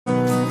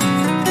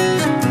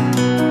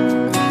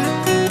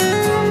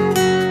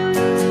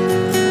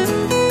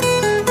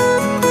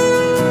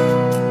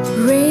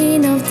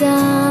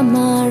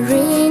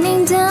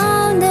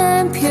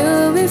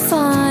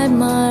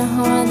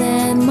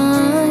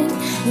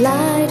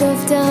Light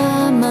of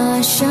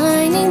Dharma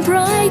shining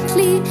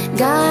brightly,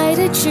 guide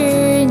the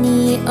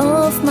journey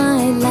of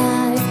my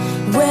life.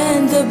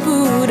 When the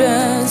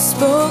Buddha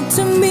spoke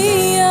to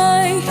me,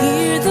 I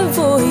hear the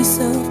voice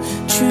of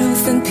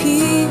truth and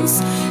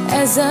peace.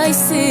 As I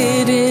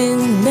sit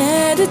in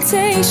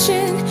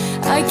meditation,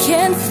 I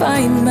can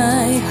find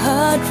my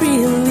heart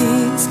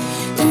release.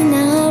 In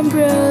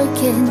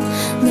unbroken,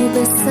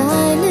 noble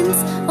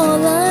silence,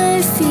 all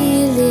I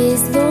feel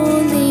is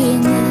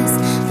loneliness.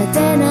 But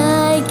then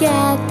I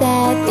get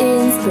that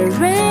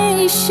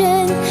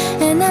inspiration,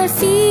 and I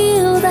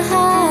feel the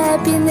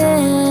happiness.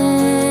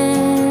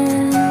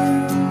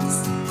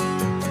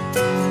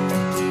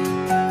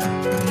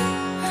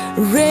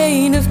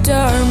 Rain of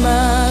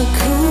Dharma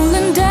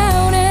cooling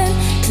down and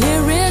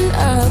clearing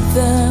up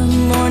the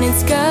morning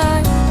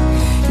sky.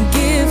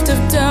 Gift of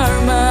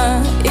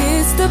Dharma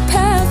is the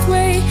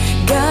pathway,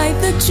 guide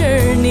the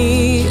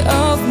journey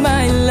of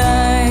my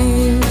life.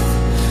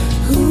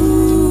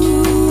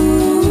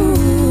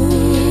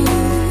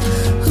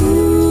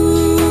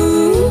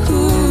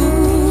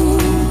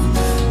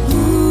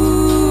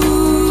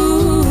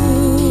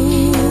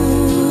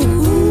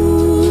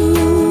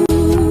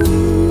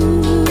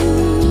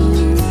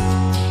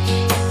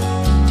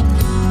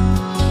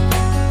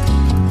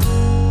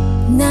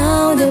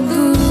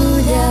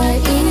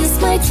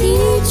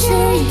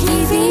 Teacher,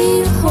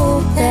 giving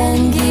hope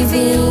and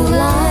giving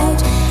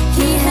light.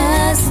 He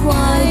has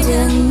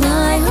widened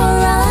my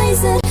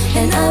horizon,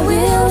 and I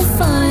will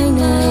find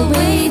a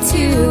way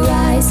to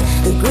rise.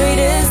 The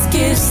greatest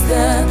gift's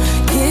the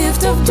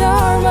gift of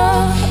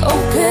Dharma.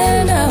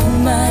 Open up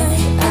my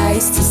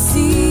eyes to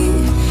see.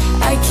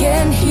 I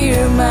can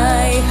hear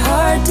my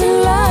heart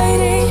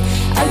delighting.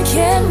 I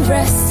can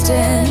rest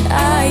and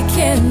I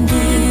can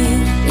be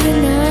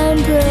in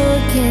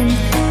unbroken,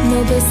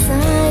 noble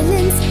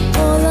silence.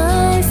 All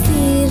I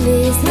feel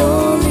is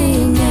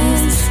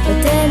loneliness. But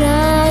then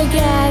I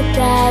get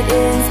that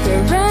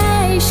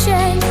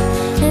inspiration,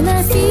 and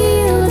I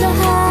feel the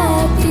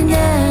happiness.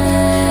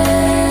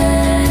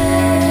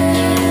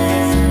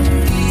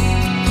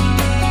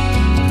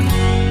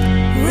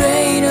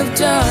 Rain of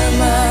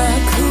Dharma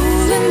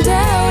cooling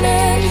down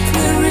and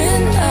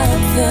clearing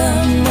up the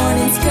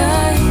morning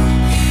sky.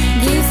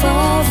 Gift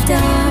of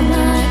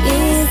Dharma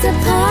is the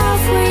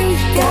pathway,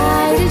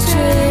 guide the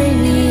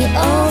journey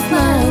of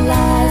my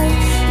life.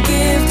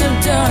 Gift of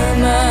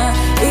Dharma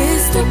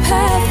is the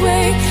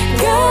pathway,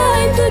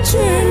 guide the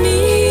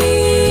journey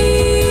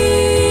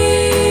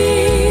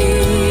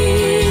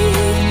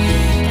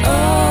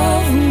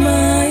of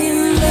my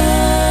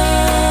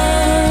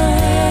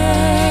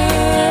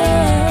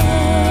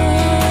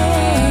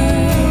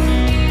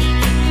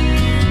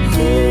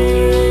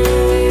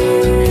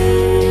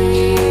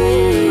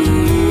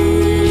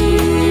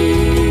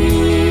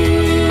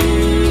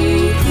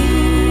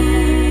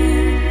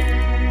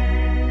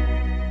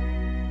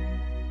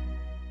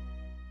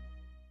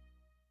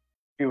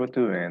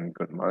And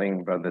good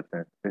morning, brothers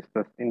and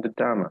sisters in the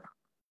Dharma.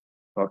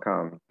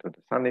 Welcome to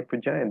the Sunday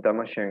Pūjā and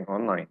Dharma sharing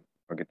online,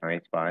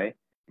 organized by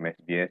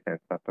MSBS and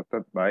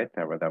supported by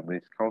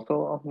TBCM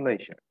Council of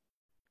Malaysia.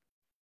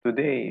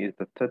 Today is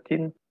the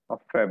 13th of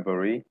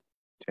February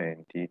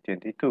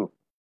 2022.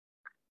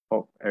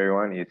 Hope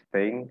everyone is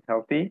staying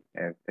healthy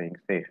and staying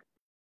safe.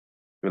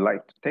 We'd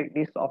like to take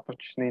this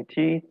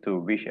opportunity to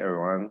wish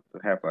everyone to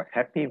have a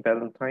happy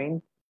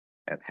Valentine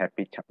and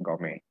happy Chap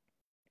Gourmet.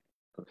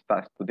 To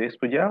start today's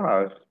puja,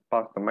 I'll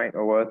pass the mic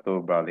over to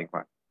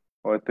𝓿𝓏𝓙.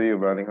 Over to you,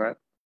 𝓿𝓏𝓙.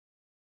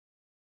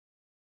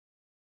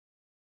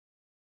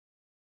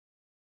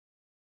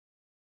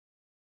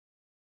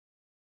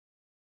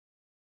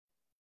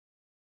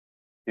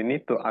 You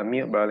need to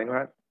unmute,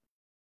 𝓿𝓏𝓙.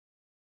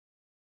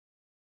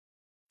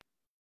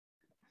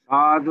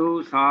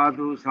 Sadhu,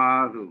 sadhu,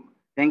 sadhu.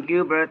 Thank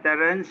you, Brother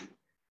Terence,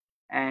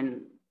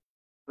 and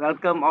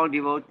welcome all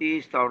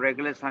devotees to our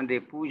regular Sunday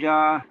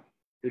Pūjā.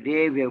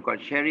 Today we have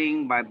got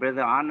sharing by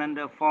Brother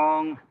Ānanda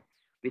Fong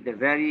with a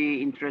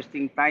very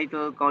interesting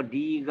title called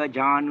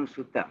Dighajanu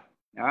Sutta.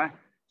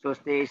 So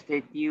stay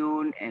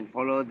tuned and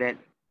follow that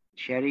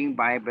sharing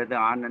by Brother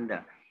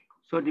Ānanda.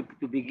 So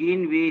to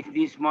begin with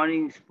this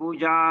morning's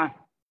puja,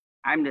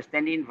 I'm the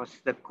stand-in for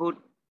Sister Kut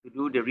to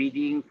do the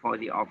reading for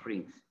the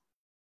offerings.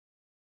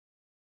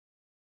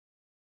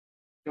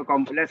 So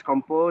let's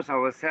compose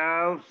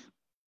ourselves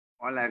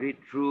while I read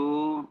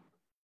through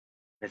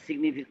the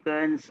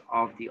significance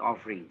of the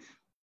offerings.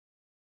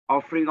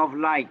 Offering of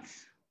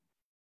lights.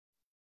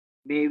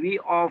 May we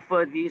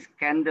offer these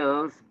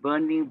candles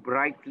burning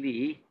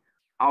brightly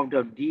out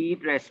of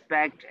deep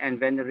respect and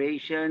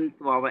veneration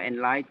to our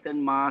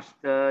enlightened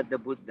Master, the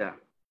Buddha.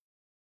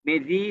 May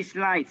these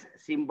lights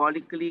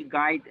symbolically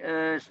guide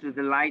us to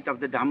the light of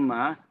the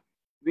Dhamma,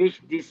 which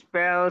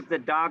dispels the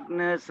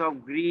darkness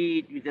of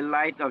greed with the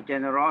light of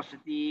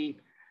generosity,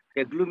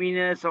 the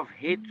gloominess of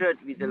hatred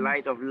with the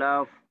light of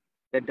love,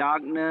 the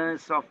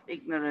darkness of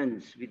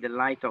ignorance with the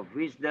light of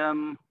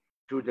wisdom,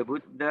 through the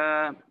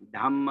Buddha,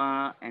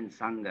 Dhamma, and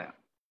Sangha.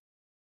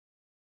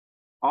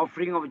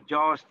 Offering of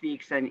joss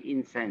sticks and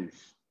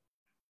incense.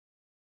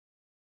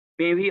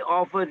 May we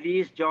offer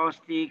these joss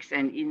sticks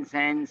and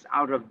incense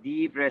out of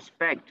deep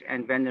respect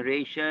and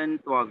veneration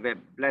to our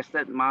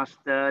blessed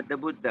Master, the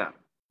Buddha.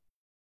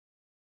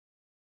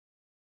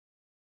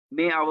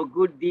 May our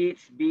good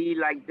deeds be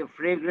like the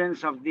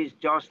fragrance of these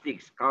joss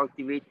sticks,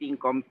 cultivating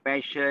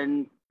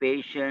compassion,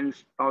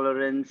 patience,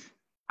 tolerance,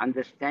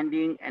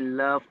 understanding, and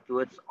love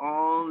towards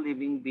all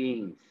living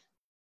beings.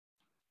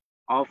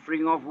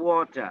 Offering of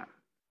water.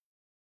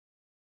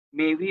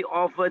 May we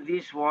offer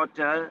this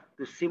water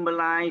to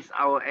symbolize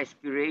our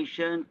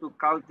aspiration to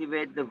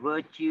cultivate the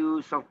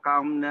virtues of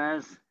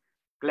calmness,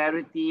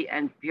 clarity,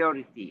 and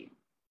purity.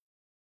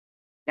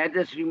 Let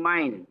it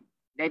remind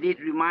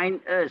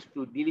us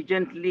to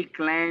diligently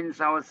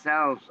cleanse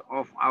ourselves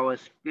of our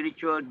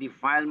spiritual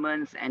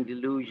defilements and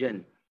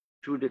delusion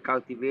through the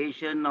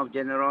cultivation of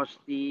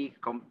generosity,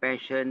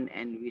 compassion,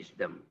 and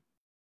wisdom.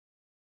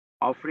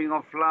 Offering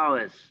of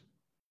flowers.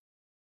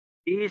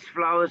 These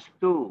flowers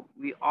too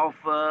we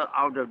offer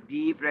out of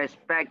deep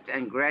respect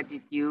and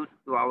gratitude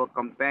to our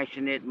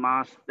compassionate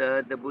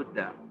Master, the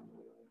Buddha.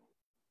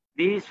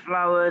 These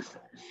flowers,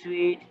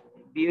 sweet,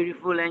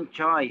 beautiful, and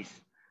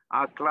choice,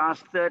 are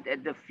clustered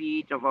at the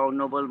feet of our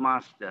noble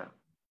Master.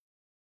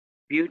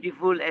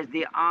 Beautiful as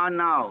they are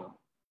now,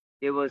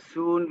 they will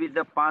soon, with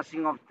the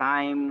passing of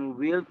time,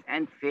 wilt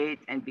and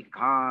fade and be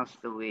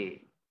cast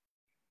away.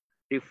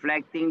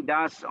 Reflecting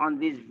thus on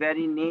this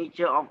very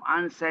nature of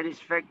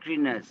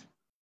unsatisfactoriness,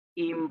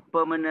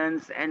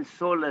 impermanence, and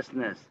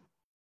soullessness,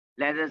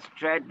 let us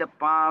tread the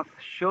path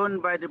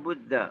shown by the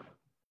Buddha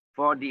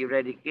for the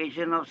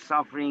eradication of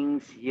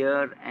sufferings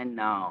here and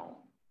now.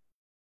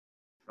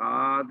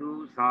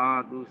 Sadhu,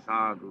 sadhu,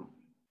 sadhu.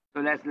 So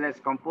let's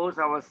compose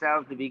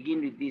ourselves to begin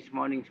with this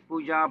morning's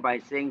puja by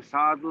saying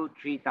sadhu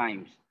 3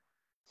 times.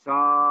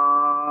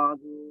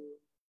 Sadhu,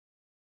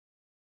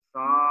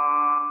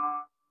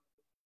 sadhu,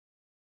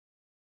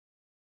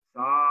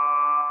 sadhu.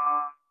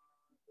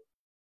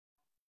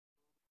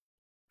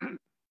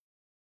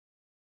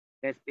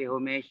 Let's pay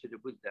homage to the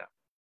Buddha.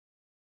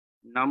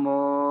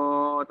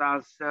 Namo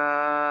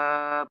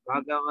tassa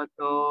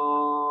bhagavato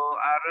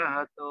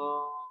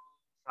arahato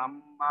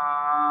samma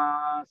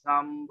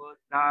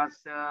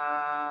sambuddhassa.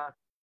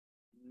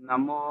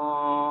 Namo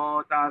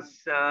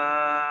tassa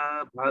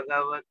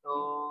bhagavato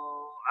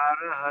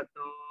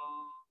arahato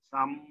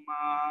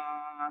samma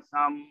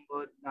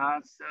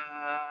sambuddhassa.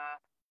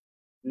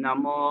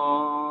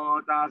 Namo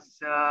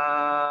tassa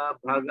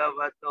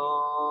bhagavato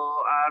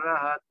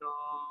arahato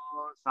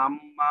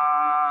samma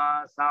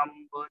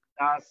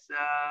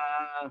sambuddhassa.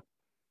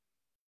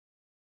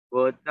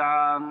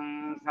 Buddhaṃ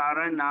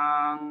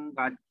saranang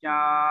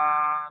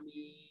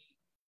gacchāmi,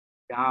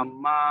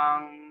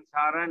 Dhammang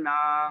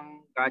saranang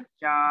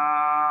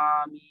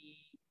gacchāmi,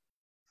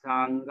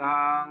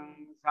 Sanghang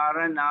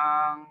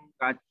saranang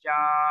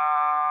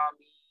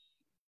gacchāmi,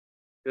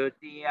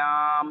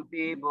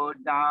 Tutiyampi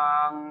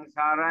Buddhaṃ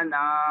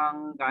saranang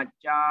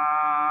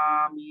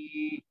gacchāmi,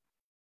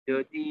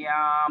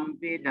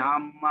 Tutiyampi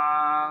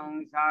Dhammang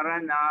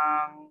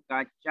saranang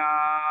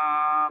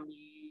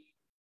gacchāmi,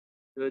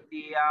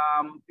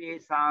 Tutiyampi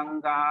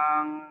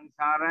Sanghang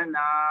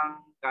saranang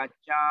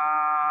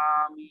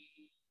gacchāmi,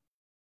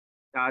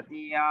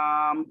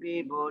 Tatiyampi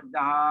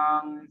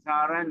Buddhaṃ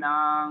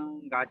saranang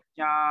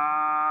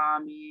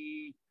gacchāmi,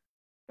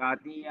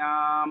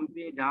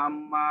 Tatiyampi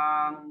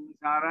Dhammang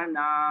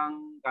saranang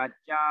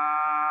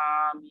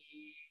gacchāmi,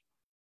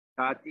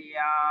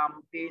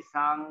 Tatiyampi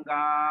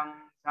Sanghang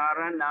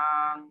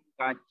saranang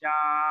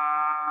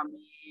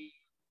gacchāmi.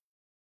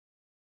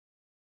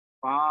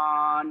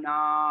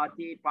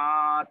 Panati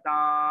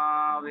pata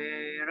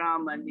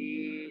veramani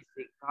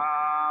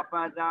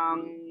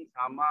sikkhapadang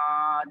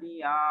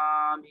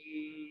samadhiyami.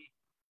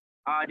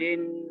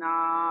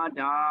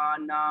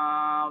 Adinnādāna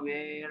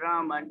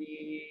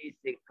veramani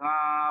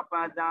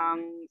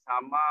sikkhapadang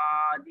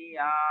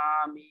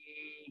samadhiyami.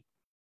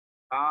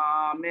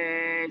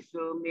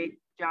 Kāmesu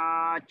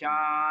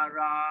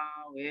micchāchārā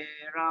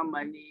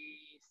veramani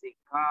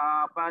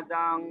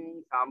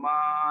sikkhapadang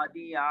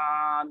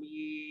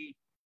samadhiyami.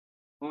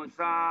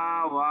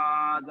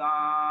 Musāvādā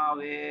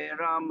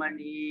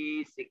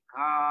veramani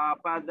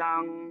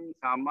sikkhapadang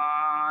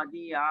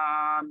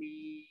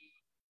samadhiyami.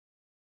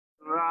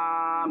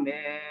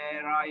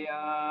 Rameraya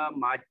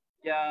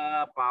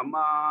majja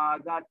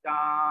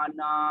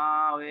pamadatana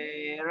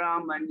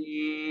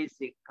veramani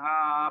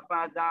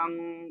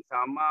sikkhapadang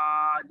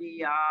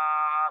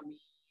samadhiyami.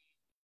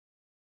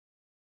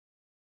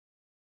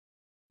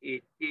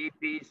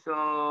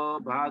 Itipiso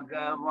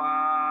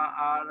bhagava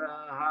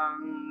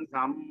arahang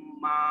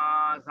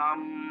samma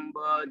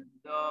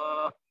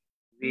sambuddho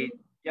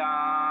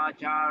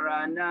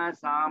vidyācarana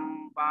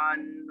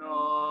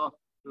sampanno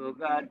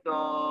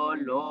sugato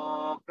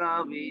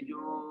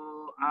lokavidu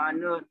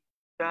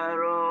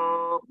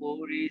anuttaro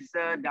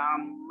purisa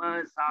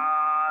dhamma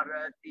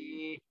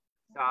sarati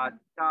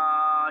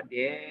satta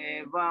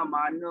deva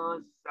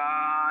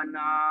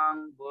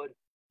manussanang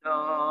buddha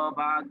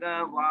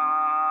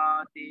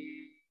Bhagavati.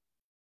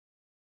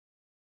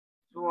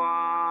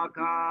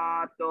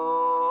 Swakato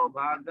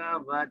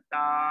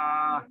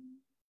Bhagavata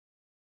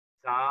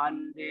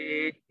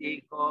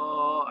Sanditiko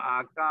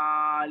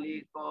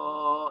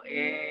Akaliko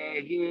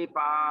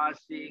Ehipasiko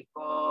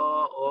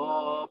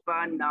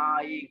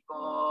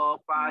Opanaiko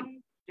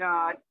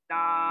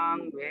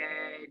Pachatang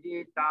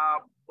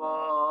Veditabo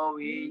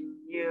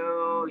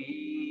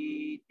Vinyuhiti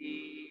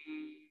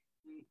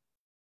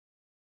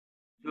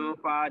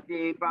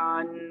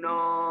Supatipanno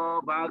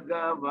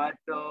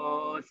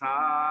Bhagavato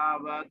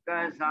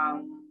Savaka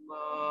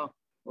Sangho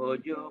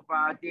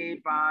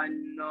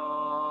Ujupatipanno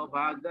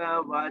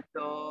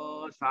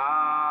Bhagavato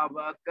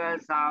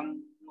Savaka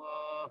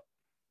Sangho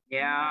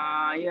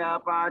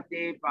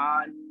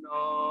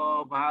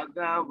Nyayapatipanno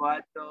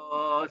Bhagavato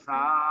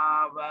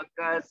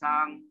Savaka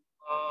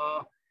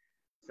Sangho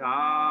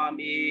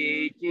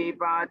Samici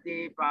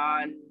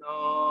Patipanno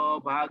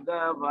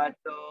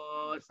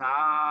Bhagavato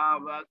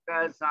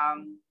Savaka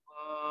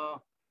Sangho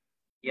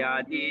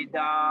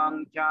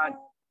Yadidang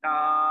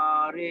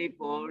Chattari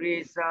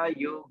Purisa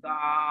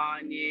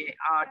Yugani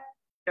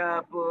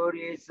Atta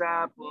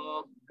Purisa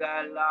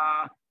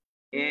Puggala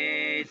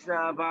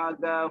Esa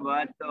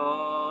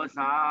Bhagavato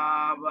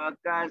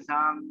Savaka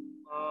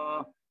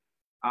Sangho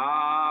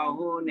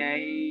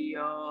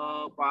Ahuneyo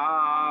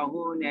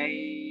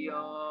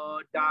Pahuneyo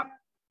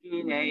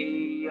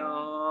Dakineyo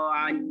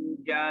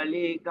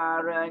Anjali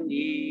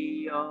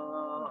Karaniyo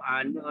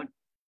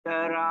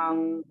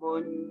Anuttarang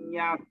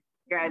Punyaketang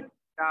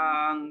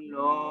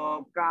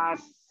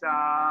Lokasati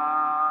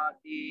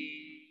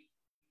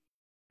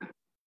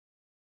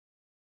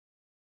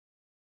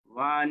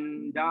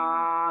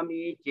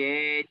Vandami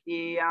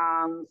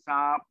Cetiyang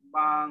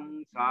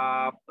Sabbang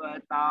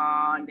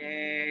Sappatane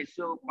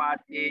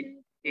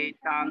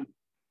Supatititang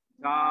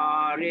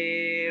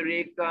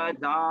Saririka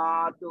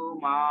Dhatu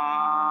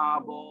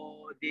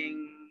Maboding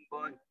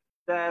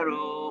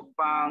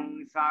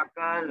Buddharupang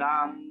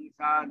Sakalang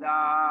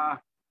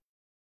Sada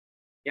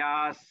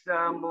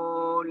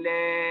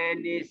Yasamule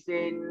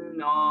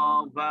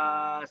Nisinova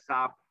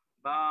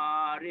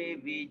Sabbari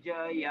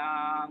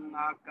Vijayang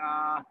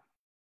Aka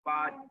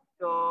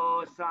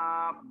Patto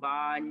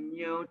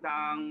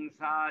Sabbanyutang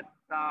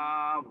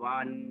Satta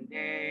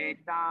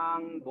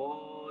Vandetang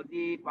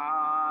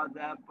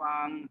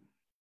Bodhipadapang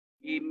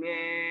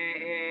Ime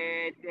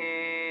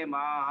ete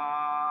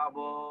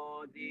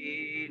Mahabodhi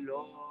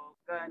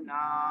Lokanatena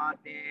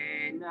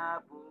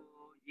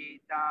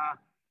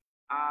Pujita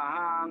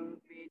Ahang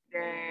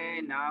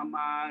Pite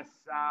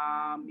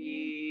Namasami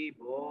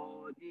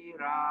Bodhi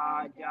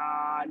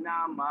Raja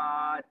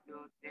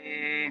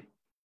Namatute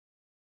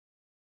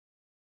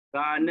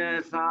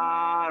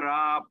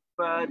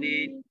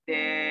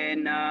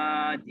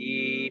Ganasarapaditena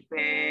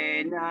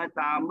Dipena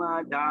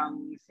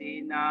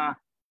Tamadangsina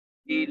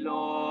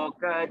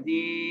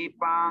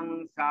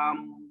Dilokadipang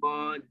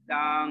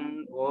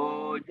Sambuddhang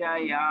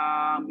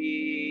Ojayami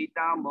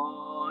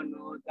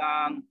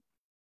Tamonudang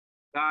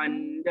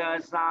Ganda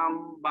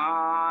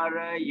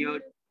Sambara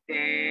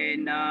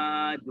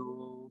Yuttena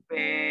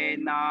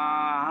Dupena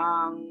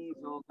Hang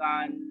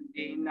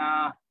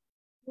Sugandina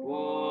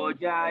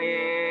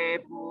Pujae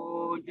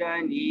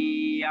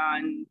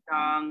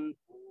pujaniyantang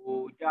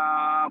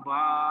puja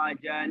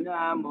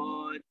bhajana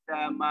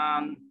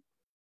muttamang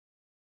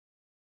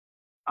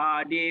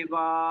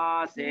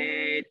adivase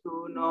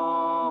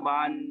tuno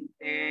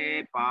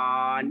bante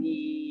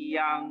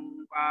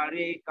paniyang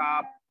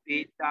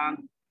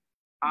parikapitang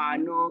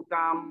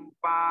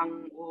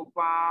anukampang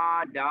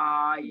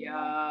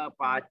upadaya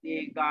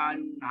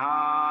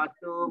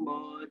patiganhatu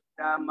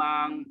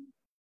muttamang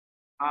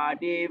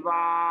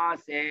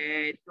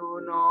Adivase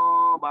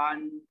tuno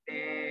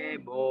bante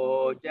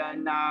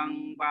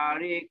bojanang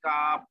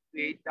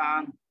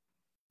parikapitang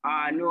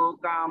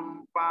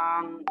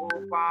anukampang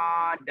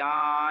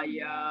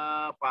upadaya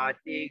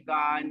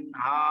patiganhatu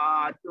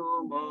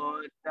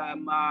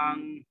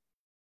muttamang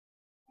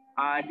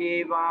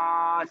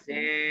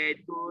Adivase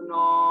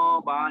tuno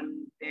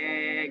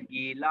bante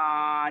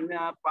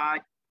gilana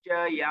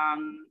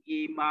paccayang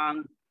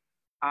imang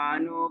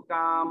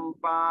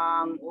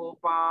anukampang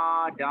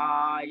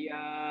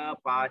upadaya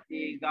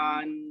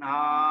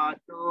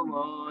patiganhatu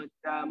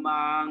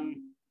muttamang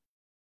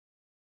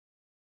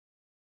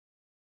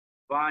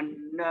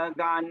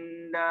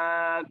Vannaganda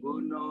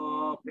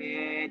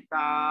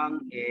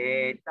gunopetang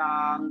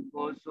etang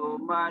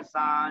kusuma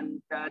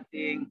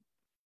santating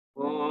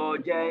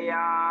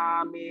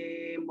Pujayami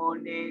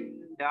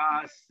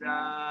munindasa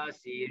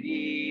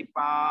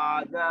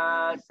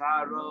siripada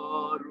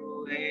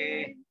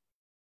saroruhe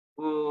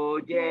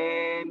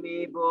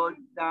Pujemi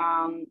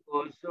buddhang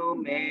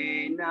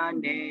kusumena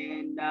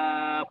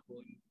nena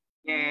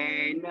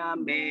punyena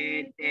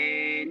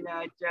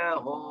metena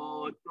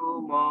cahotu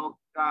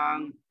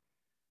mokkang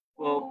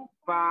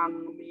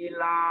Puppang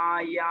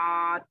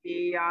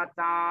milayati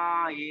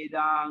yata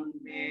idang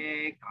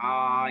me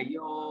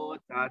kayo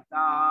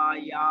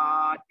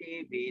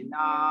tatayati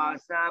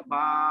vinasa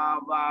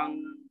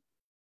bhavang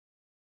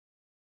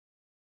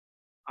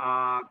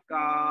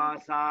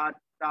Akasata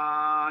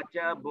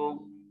ca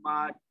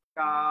bummat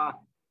Satta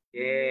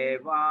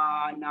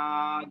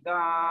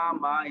Devanaga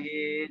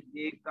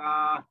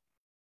Mahidika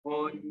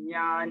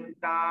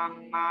Punyantang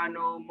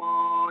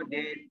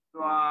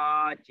Anumoditva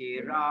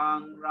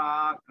Chirang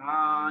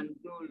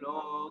Rakhantu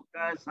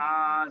Loka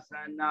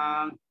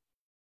Sasanang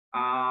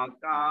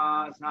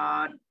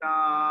Akasatta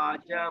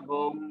Cha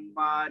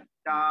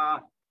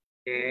Bhummata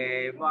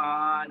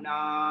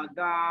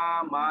Devanaga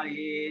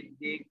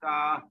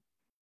Mahidika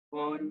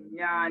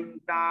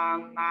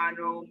Punyantang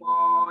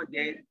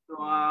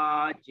Anumoditva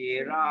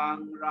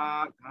Chirang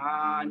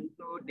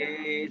Rakhantu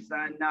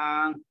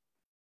Desanang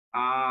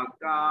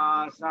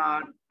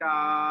Akasatta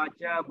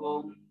Cha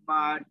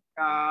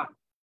Bhummata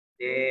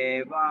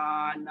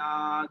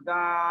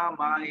Devanaga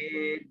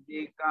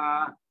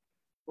Mahidika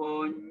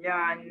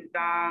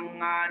Punyantang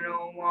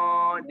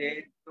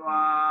Anumoditva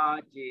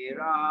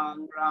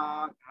Chirang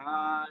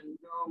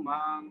Rakhantu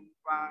Mang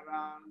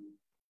Parang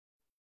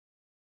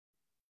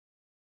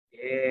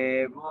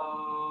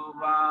Evo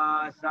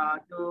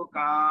Vasatu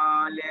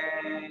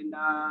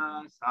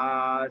Kalena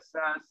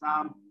Sasa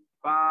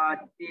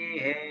Sampati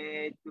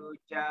Hetu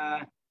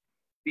Cha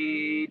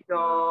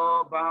Pito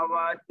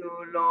Bhavatu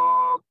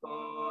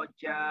Loko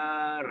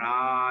Cha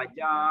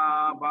Raja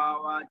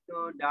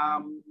Bhavatu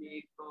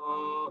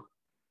Dhammiko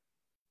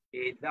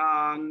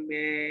Idang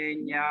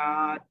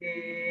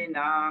Menyati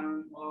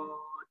Nang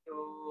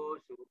Otu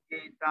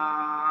Sukita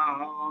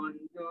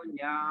Hontu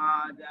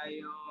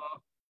Nyadayo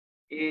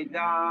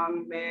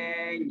Idang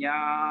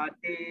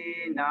Menyati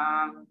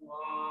Nang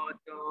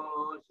Otu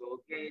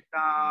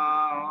Sukita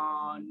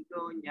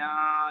Hontu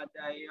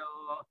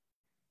Nyadayo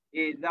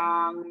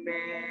Idang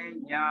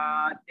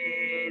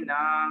Menyati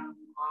Nang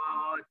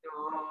Otu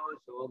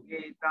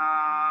Sukita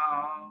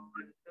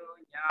Hontu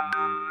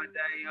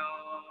Nyadayo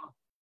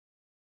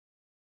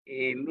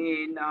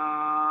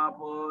Imina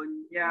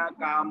Punya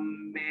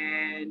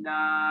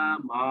Kammena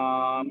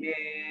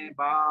Mame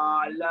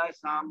Bala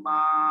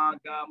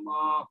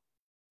Samagamo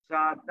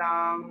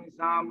Satang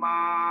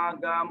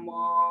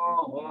Samagamo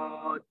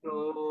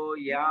Hotu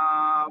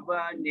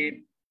Yava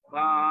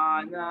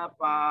Nibbana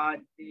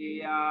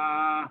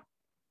Patiya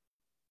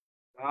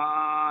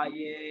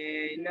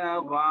Kayena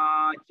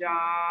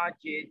Vacha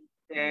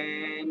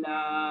Cittena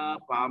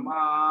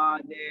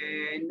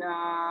Pamadena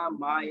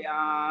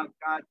Maya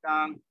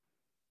Katang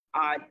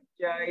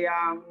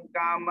Acayang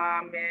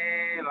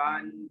Kamame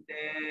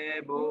Vante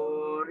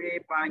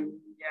Buri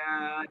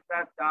Panya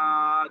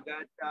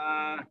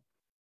Tathagata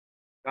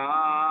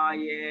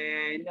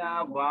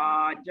Kayena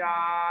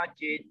Vacha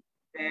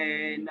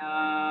Cittena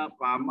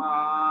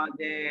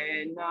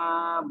Pamadena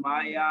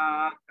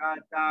Maya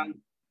Katang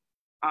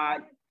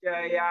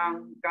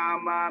Acayang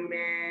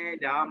Kamame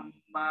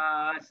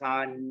Dhamma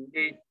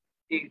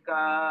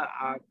Sandittika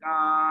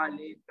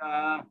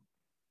Akalika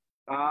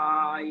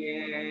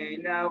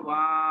Kayena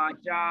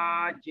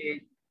Vacha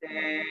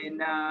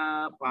Cittena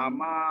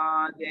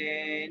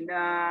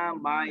Pamadena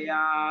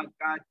Maya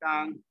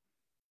Katang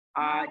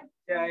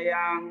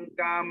Acayang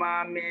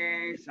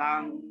Kamame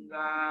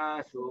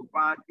Sangha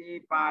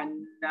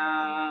Supatipanna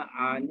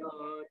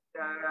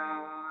Anuttara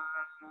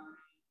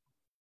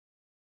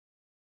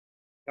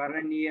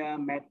Karaniya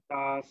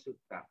Metta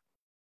Sutta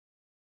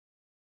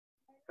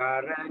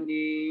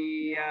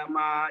Karaniya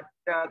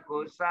Matta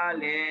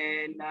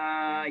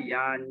Kusalena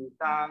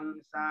Yantang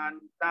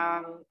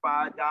Santang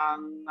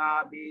Padang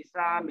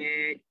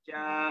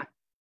Abhisamecha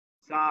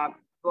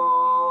Sakko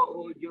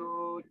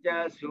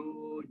Ujuca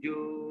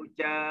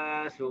Sujuca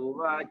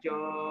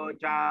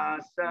Suvacoca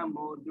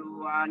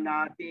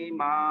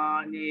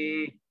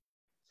Samuduanatimani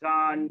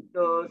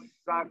Santus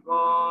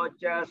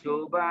Sakoca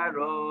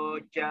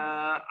Subaroca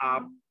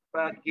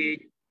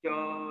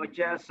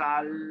Appakiccoca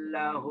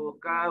Sallahu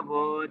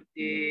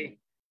Kavuti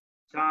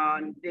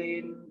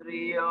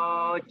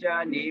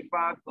Santindriyoca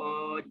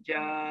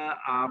Nipakoca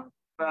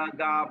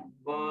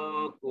Appagabbo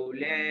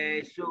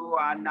Kulesu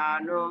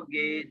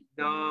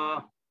Ananugiddo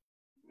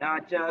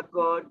Naca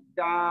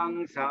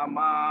Kuddang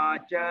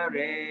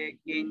Samacare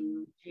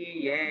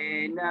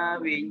Kinciyena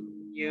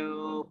Vinyu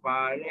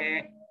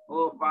Pare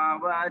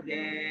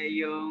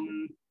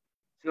Upavadeyung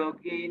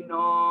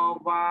Sukino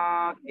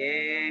va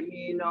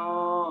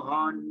kemino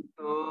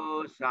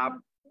hontu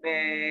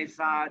sabbe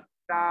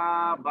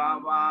satta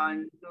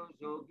bhavantu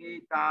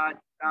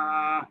sukitatta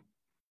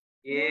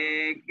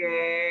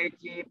eke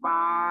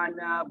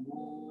cipana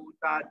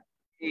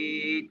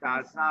bhutatti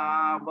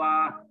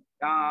tasava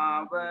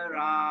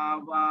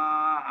tavarava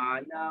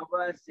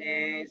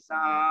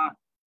anavasesa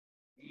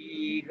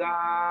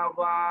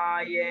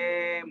Igavaye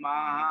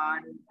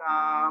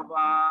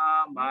mahantava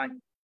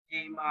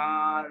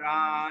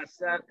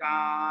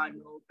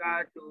Majjimarasakanu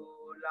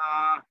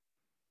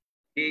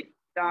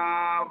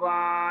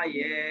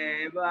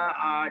Dittavayeva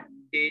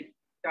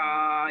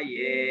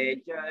addittaye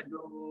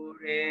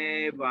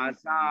chadure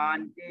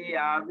vasanti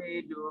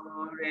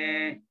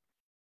avidure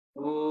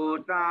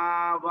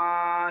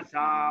Utava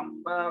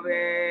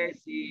sambhave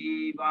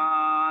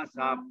siva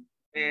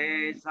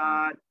sappe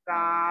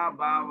satta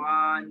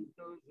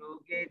bhavantu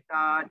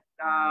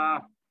sukitatta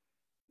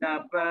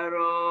na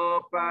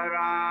paro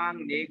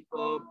parang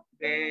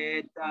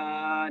nikupeta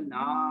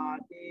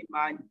nati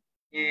man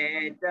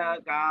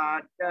eta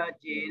kata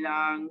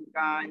cilang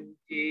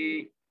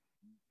kanci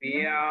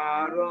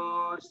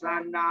piaro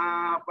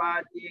sana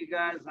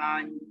patiga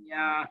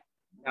sanya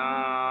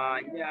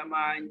nanya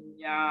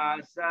manya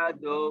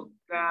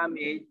sadukka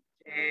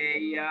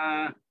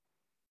miceya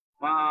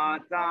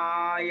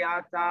mata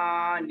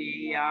yata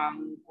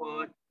niyang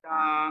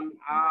putang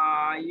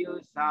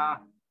ayusa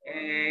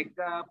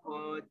eka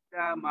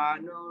putta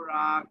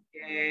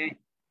manurake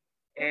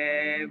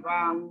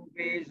evang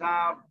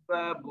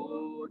pisabba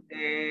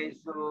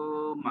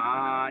bhutesu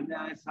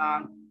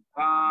manasang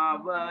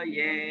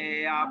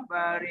pavaye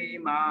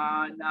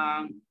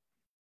aparimanang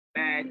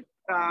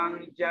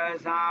mettang ca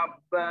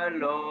sabba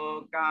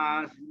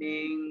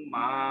lokasming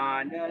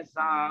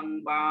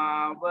manasang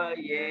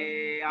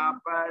pavaye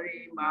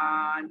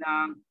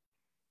aparimanang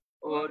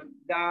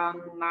uddang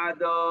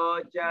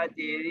ado ca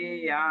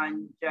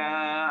tiriyanca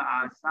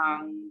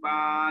asang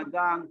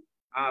badang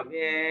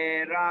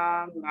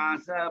averang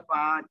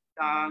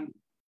asapatang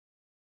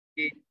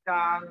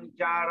Cittang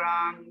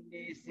carang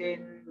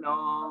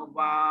nisinno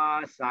va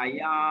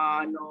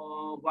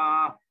sayano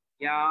va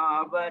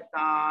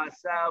yavata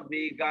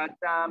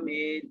sabhigata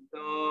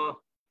mito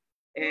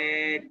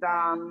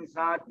etang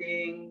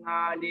sating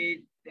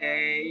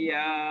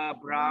aditteya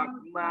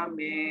brahma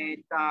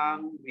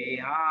metang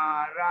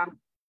viharang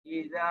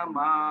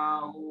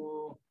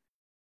idamahu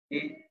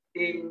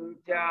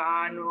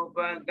Ittinca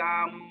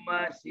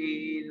anupagamma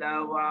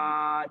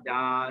silawa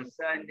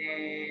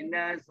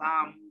dasanena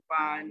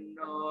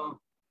sampanno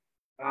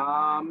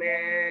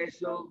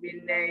kamesu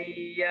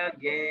vinaya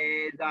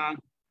gedang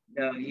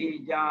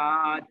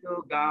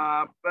dahijatu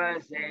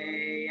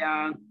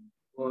gapaseyang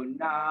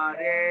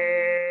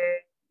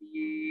punare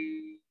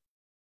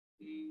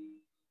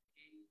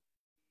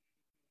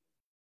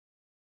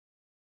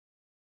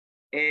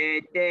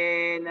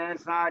etena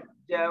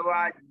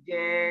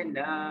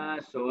sajjavajjena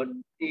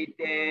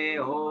suttite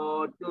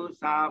hotu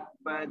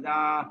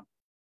sabpada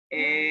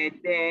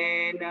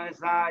etena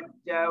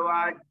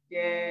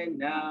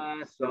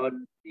sajjavajjena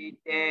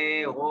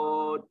suttite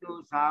hotu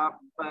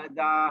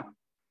sabpada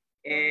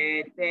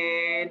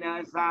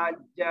etena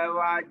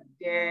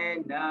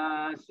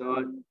sajjavajjena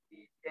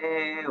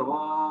suttite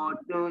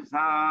hotu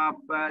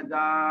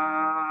sabpada.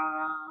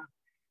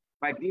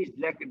 By this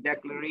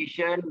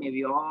declaration, may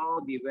we all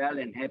be well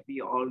and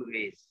happy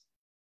always.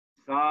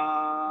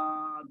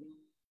 Sadhu,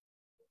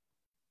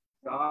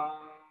 sadhu,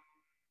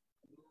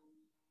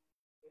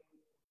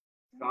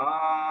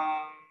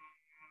 sadhu.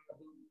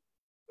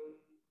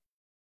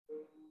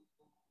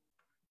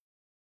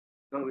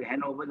 So we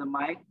hand over the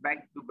mic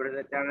back to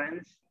Brother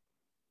Terence.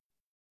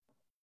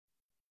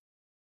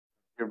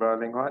 Thank you,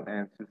 Brother Ling-Huat,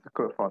 and Sister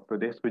Kut for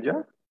today's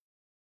puja.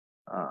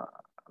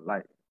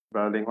 Like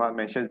Brother Ling-Huat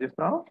mentioned just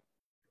now,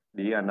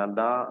 the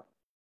Ānanda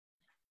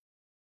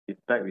is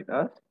back with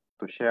us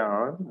to share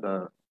on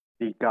the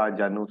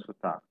Dighajanu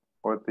Sutta.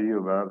 Over to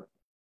you, Brother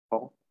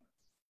Fong.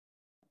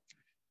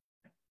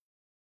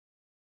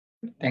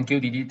 Thank you,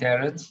 Didi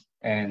Terence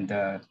and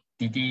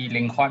Didi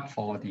Ling-Huat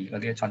for the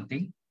earlier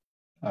chanting.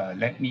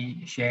 Let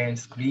me share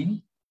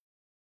screen.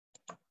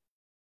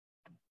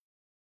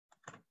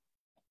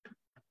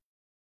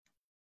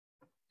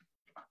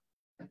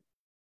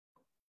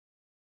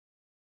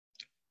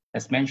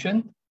 As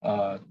mentioned,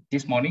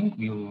 this morning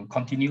we will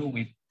continue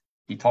with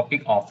the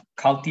topic of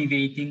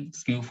cultivating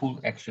skillful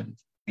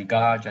actions,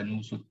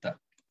 Dighajanu Sutta.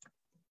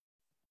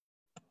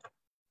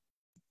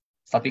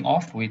 Starting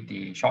off with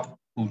the short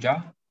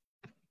puja.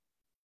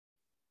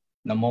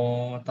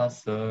 Namo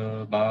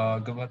tassa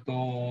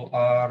bhagavato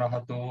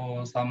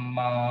arahato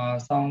samma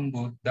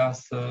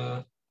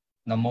sambuddhassa.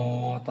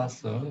 Namo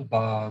tassa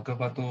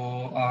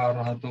bhagavato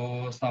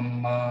arahato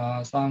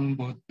samma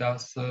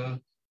sambuddhassa.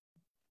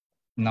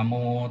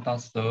 Namo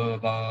tassa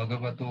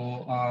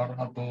bhagavato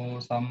arahato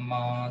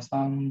samma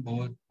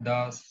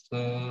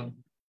sambuddhassa.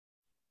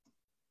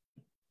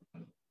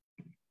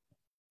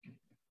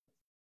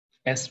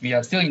 As we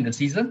are still in the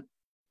season,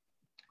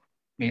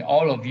 may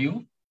all of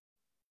you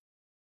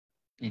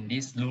in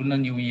this Lunar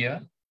New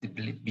Year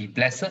be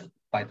blessed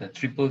by the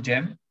triple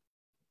gem.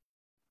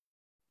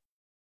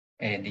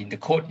 And in the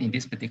quote in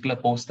this particular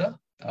poster,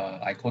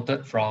 I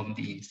quoted from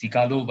the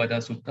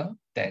𝓿𝓾𝓷𝓭𝓪 Sutta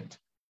that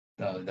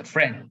the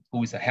friend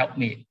who is a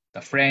helpmate,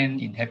 the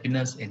friend in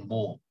happiness and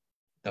woe,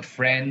 the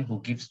friend who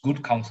gives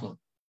good counsel,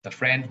 the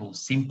friend who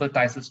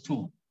sympathizes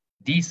too,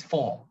 these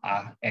four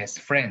are as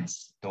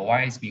friends the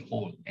wise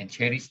behold and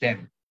cherish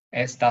them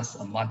as does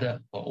a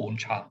mother her own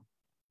child.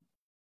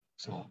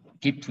 So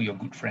keep to your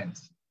good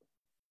friends.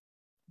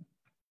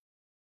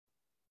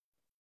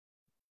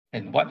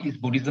 And what is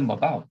Buddhism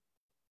about?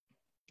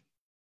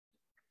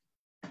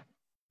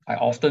 I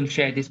often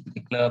share this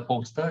particular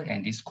poster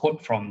and this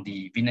quote from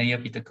the Vinaya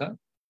Pitaka,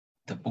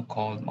 the book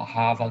called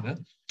Maha,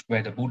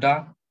 where the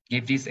Buddha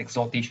gave this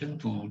exhortation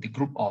to the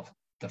group of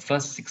the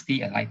first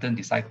 60 enlightened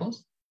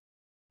disciples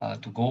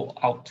to go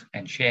out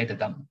and share the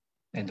Dhamma.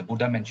 And the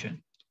Buddha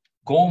mentioned,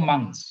 go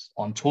monks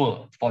on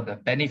tour for the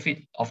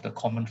benefit of the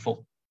common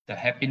folk, the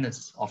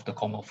happiness of the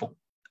common folk,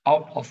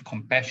 out of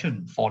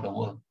compassion for the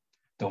world,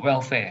 the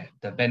welfare,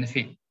 the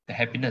benefit, the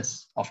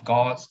happiness of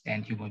gods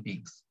and human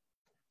beings.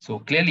 So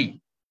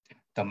clearly,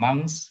 the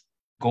monks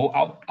go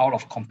out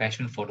of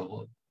compassion for the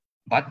world.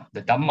 But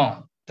the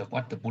Dhamma,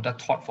 what the Buddha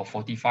taught for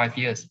 45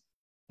 years,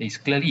 is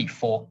clearly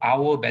for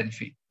our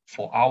benefit,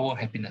 for our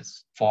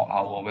happiness, for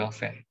our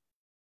welfare.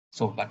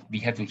 So, but we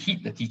have to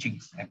heed the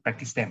teachings and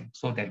practice them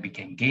so that we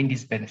can gain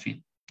this benefit,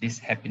 this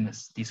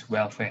happiness, this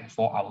welfare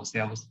for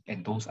ourselves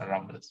and those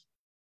around us.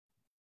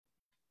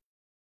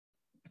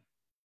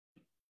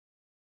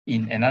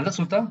 In another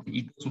sutta,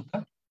 the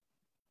Sutta,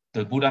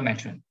 the Buddha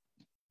mentioned,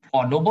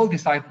 for a noble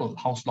disciple,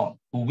 house lord,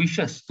 who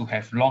wishes to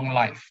have long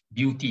life,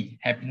 beauty,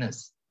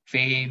 happiness,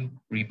 fame,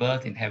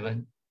 rebirth in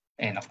heaven,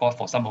 and of course,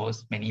 for some of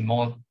us, many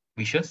more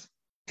wishes.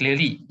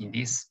 Clearly, in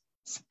this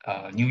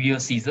New Year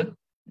season,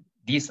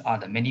 these are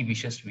the many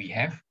wishes we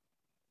have.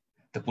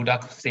 The Buddha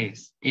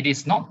says, it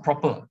is not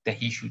proper that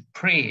he should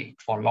pray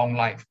for long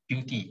life,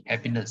 beauty,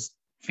 happiness,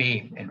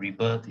 fame, and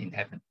rebirth in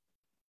heaven.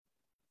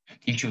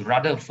 He should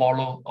rather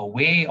follow a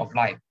way of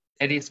life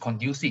that is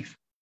conducive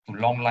to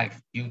long life,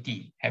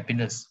 beauty,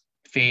 happiness,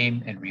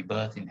 fame, and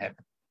rebirth in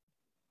heaven.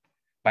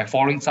 By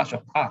following such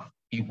a path,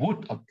 he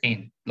would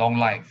obtain long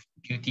life,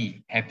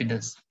 beauty,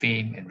 happiness,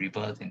 fame, and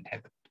rebirth in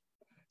heaven.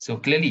 So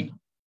clearly,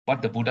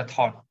 what the Buddha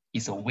taught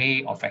is a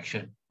way of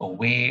action, a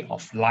way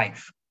of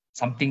life,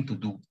 something to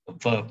do, a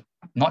verb,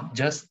 not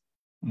just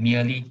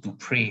merely to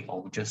pray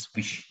or just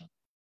wish.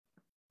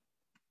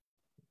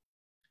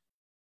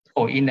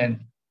 So in a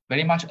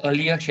very much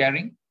earlier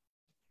sharing,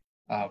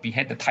 we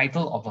had the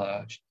title of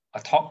a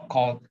talk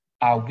called,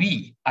 Are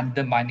We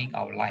Undermining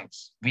Our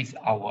Lives with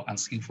Our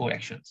Unskillful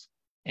Actions?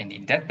 And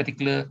in that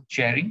particular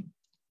sharing,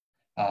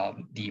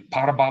 the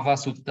Parabhava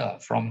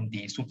Sutta from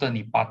the Sutta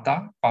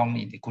Nipata, found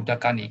in the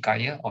Khuddaka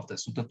Nikaya of the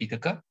Sutta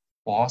Pitaka,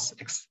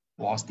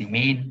 was the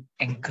main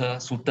anchor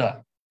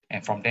sutta.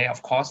 And from there,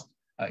 of course,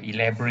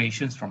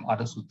 elaborations from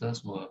other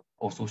suttas were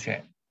also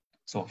shared.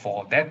 So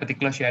for that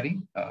particular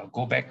sharing,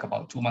 go back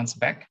about 2 months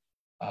back,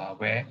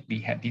 where we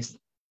had this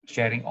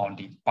sharing on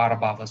the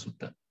Parabhava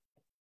Sutta.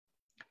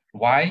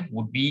 Why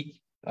would we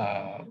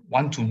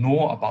want to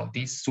know about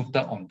this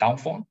sutta on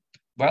downfall?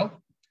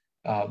 Well,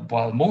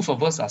 while most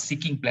of us are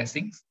seeking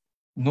blessings,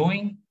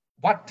 knowing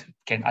what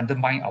can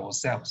undermine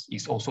ourselves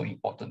is also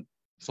important.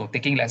 So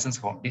taking lessons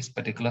from this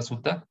particular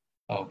sutta,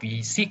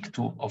 we seek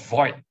to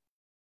avoid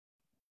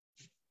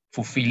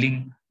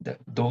fulfilling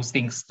those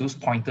things, those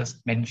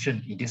pointers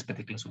mentioned in this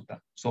particular sutta,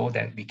 so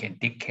that we can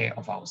take care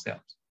of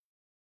ourselves.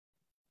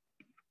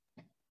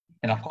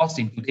 And of course,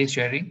 in today's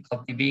sharing,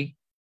 cultivating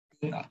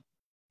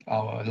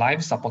our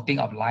lives, supporting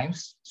our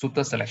lives,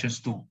 Sutta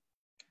Selections 2.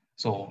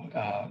 So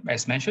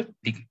as mentioned,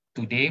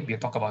 today we'll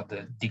talk about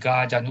the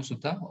Dighajanu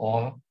Sutta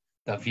or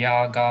the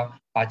𝑉āga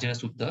Pāja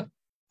Sutta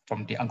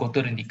from the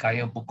Anguttara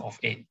Nikaya Book of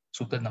 8,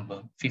 Sutta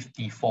number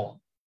 54.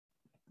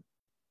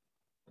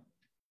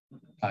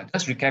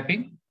 Just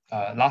recapping,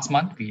 last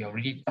month we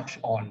already touched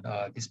on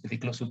this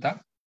particular sutta,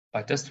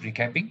 but just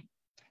recapping,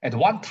 at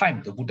one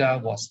time the Buddha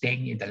was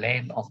staying in the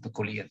land of the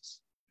Koreans.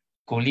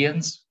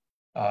 Koreans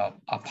are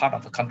part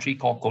of a country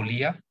called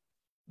Korea,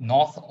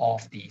 north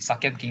of the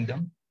Sakyan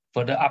Kingdom,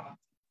 further up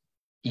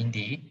in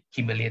the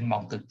Himalayan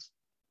mountains.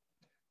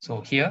 So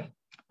here,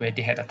 where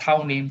they had a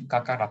town named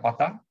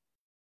Kakarapata,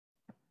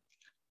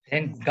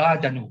 then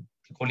Dighajanu,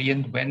 the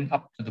Korean, went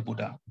up to the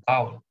Buddha,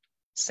 bowed,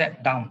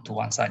 sat down to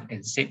one side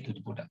and said to the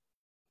Buddha,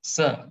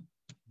 Sir,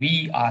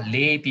 we are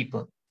lay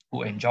people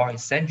who enjoy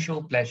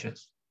sensual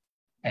pleasures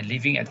and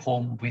living at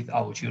home with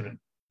our children.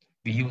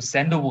 We use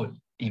sandalwood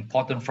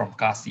imported from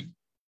Kasi.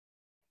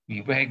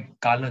 We wear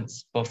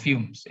garlands,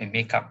 perfumes, and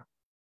makeup,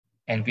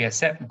 and we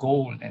accept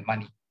gold and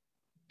money.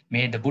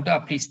 May the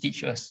Buddha please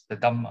teach us the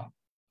Dhamma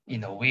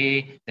in a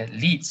way that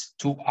leads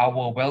to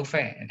our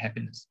welfare and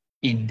happiness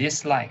in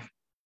this life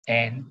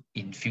and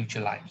in future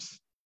lives.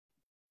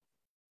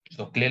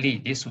 So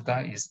clearly, this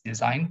sutta is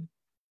designed,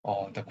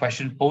 or the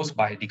question posed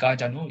by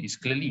Dighajanu is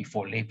clearly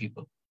for lay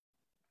people.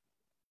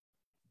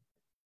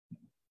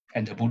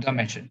 And the Buddha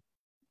mentioned,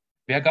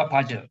 𝑉āga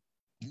Pāja,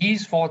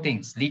 these 4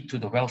 things lead to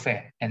the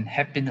welfare and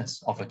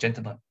happiness of a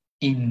gentleman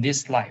in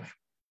this life.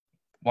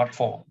 What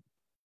for?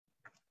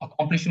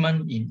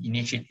 Accomplishment in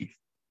initiative,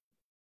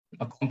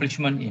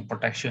 accomplishment in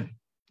protection,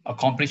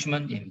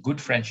 accomplishment in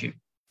good friendship,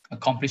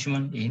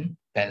 accomplishment in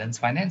balanced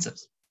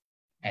finances.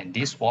 And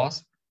this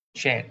was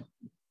shared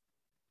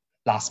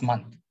last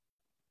month.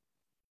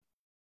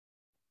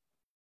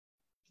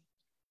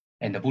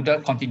 And the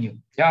Buddha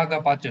continued,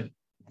 𝑉āga Pāja,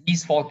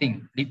 these 4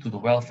 things lead to the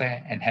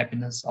welfare and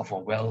happiness of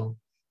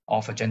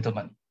a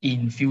gentleman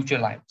in future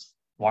lives.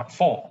 What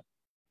for?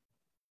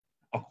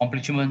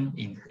 Accomplishment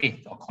in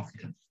faith or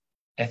confidence,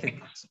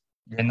 ethics,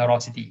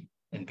 generosity,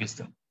 and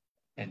wisdom.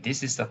 And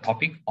this is the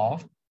topic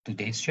of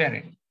today's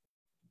sharing.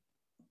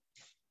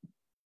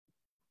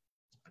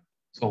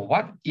 So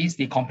what is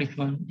the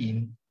accomplishment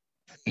in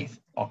faith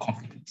or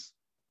confidence?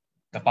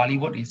 The Pali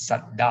word is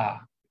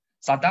saddha.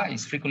 Saddha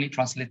is frequently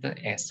translated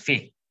as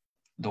faith,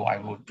 though I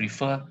would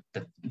prefer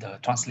the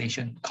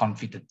translation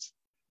confidence.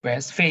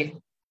 Whereas faith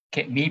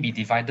may be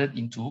divided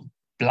into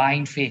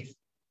blind faith,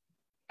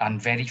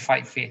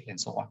 unverified faith, and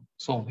so on.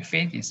 So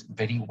faith is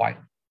very wide.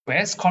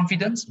 Whereas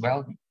confidence,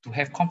 well, to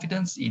have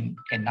confidence in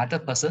another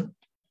person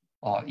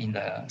or in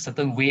a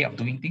certain way of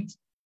doing things,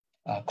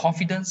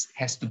 confidence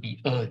has to be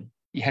earned.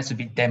 It has to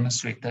be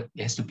demonstrated.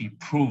 It has to be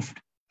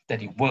proved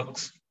that it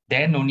works.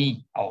 Then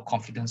only our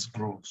confidence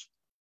grows.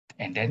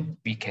 And then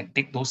we can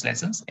take those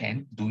lessons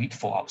and do it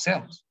for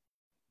ourselves.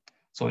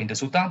 So in the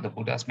sutta, the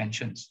Buddha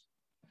mentions,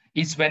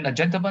 it's when a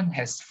gentleman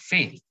has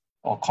faith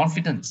or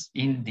confidence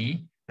in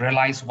the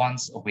realized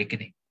one's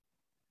awakening,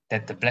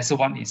 that the Blessed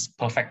One is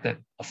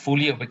perfected, a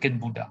fully awakened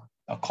Buddha,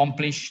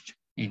 accomplished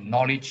in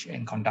knowledge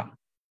and conduct,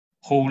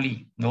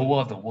 holy,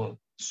 knower of the world,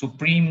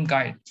 supreme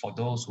guide for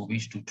those who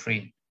wish to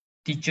train,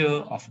 teacher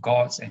of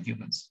gods and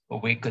humans,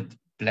 awakened,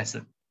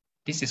 blessed.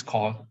 This is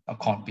called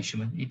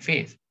accomplishment in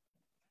faith.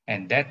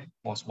 And that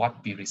was what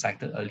we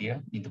recited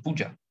earlier in the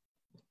Pūjā,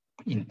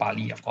 in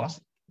Pali, of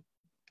course.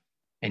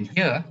 And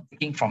here,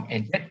 taking from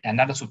yet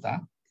another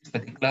sutta, this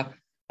particular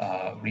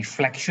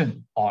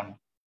reflection on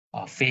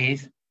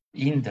faith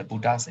in the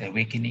Buddha's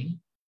awakening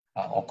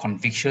or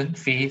conviction,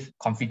 faith,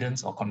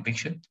 confidence, or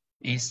conviction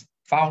is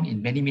found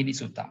in many, many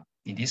sutta.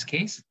 In this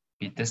case,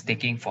 we're just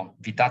taking from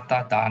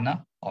Vidatta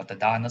Dana or the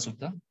Dana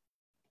Sutta,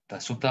 the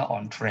Sutta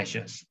on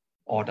treasures,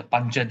 or the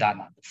Pancha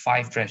Dana, the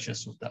 5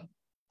 treasures sutta.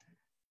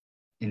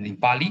 In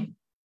Pali,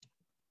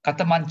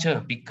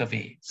 Katamancha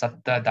Bhikkhave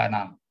Satta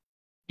Danam,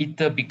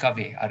 Ita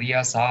Bhikkhave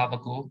Arya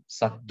Savako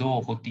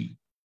𝓿𝙝𝙖𝙢𝙢𝙖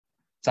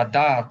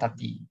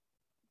𝙤𝙝𝙖𝙢𝙖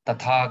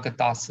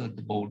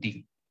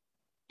𝙤𝙝𝙖𝙢𝙖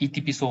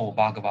Itipiso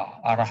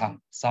Bhagava Arahang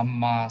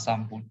Samma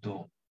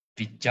Sambuddho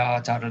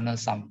Vidyacharana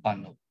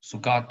Sampanno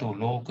Sugato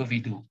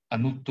Lokavidu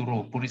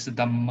Anuttaro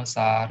Purisadhamma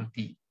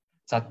Sarati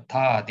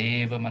Sattha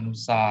Deva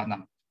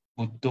Manusanam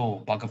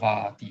Buddho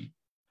Bhagavati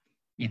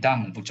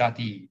Idang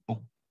Bujati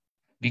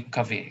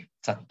Bhikkhave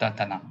Satta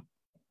Danam.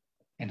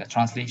 And the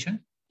translation,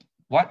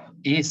 what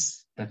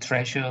is the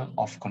treasure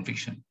of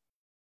conviction?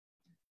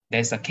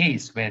 There's a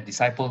case where a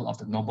disciple of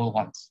the noble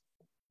ones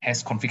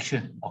has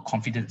conviction or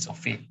confidence of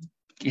faith,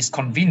 is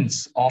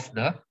convinced of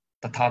the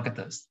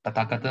Tathagatas.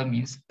 Tathagata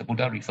means the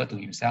Buddha referred to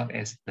himself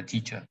as the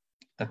teacher.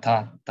 The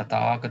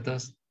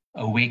Tathagatas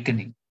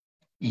awakening.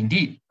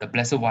 Indeed, the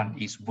Blessed One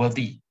is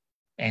worthy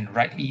and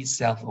rightly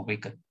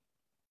self-awakened,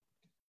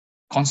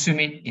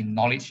 consummate in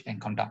knowledge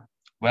and conduct,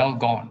 well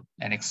gone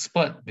and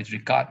expert with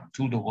regard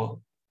to the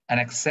world, and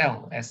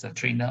excel as the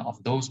trainer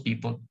of those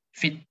people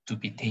fit to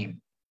be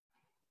tamed,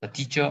 the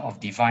teacher of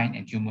divine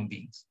and human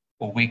beings,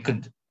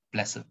 awakened,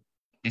 blessed.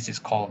 This is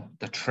called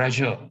the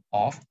treasure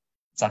of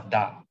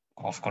saddha,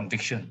 of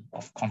conviction,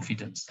 of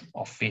confidence,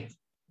 of faith.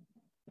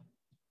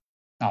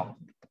 Now,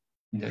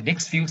 in the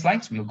next few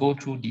slides, we'll go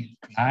through the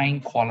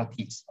 9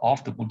 qualities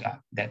of the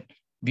Buddha that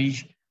we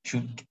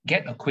should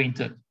get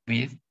acquainted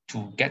with,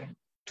 to get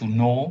to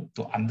know,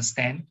 to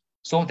understand,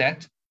 so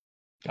that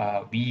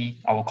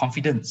our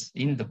confidence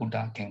in the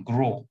Buddha can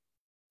grow.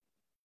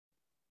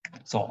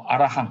 So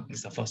Arahang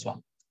is the first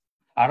one.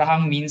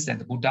 Arahang means that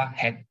the Buddha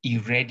had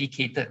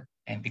eradicated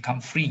and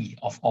become free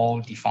of all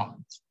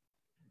defilements.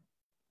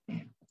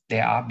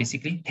 There are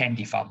basically 10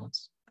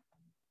 defilements.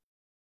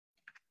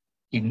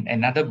 In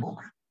another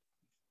book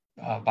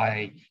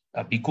by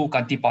Bhikkhu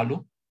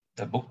Kantipalu,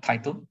 the book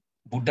titled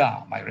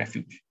Buddha, My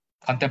Refuge,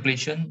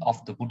 contemplation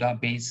of the Buddha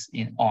based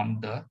on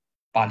the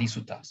Pali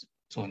Suttas.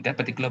 So in that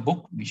particular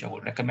book, which I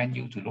would recommend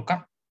you to look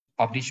up,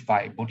 published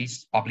by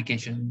Buddhist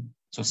Publication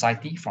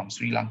Society from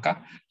Sri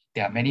Lanka,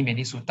 there are many,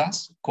 many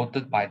suttas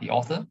quoted by the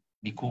author,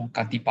 Bhikkhu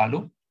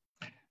Kantipalu,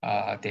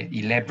 that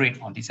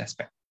elaborate on this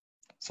aspect.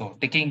 So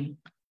taking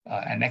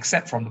an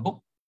excerpt from the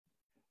book,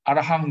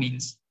 Arahang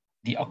means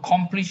the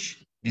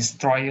accomplished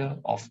destroyer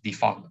of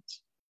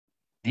defilements.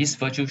 This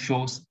virtue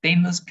shows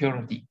stainless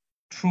purity,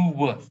 true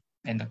worth,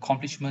 and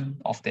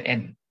accomplishment of the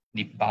end,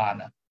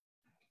 Nibbana.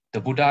 The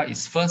Buddha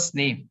is first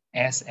named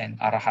as an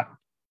Arahat,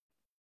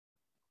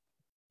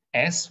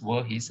 as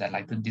were his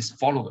enlightened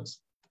followers,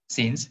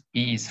 since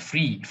he is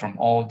free from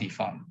all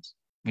defilements,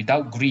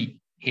 without greed,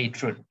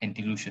 hatred, and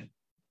delusion,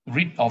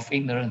 rid of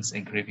ignorance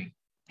and craving,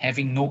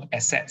 having no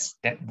assets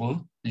that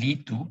will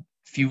lead to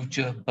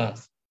future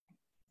birth,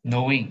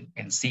 knowing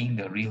and seeing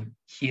the real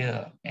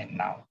here and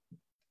now.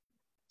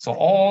 So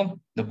all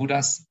the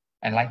Buddha's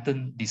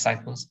enlightened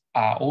disciples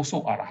are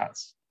also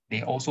Arahats.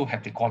 They also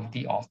have the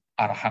quality of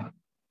Arahant.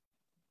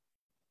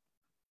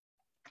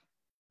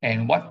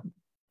 And what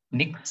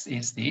next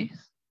is the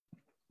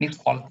next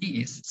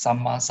quality is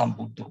Samma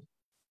Sambuddho,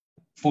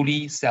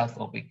 fully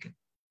self-awakened.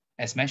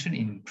 As mentioned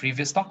in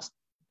previous talks,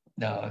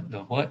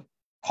 the word,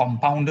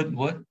 compounded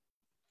word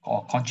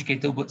or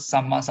conjugated word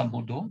Samma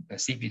Sambuddho,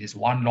 as if it is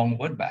one long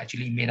word, but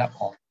actually made up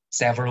of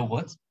several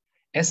words.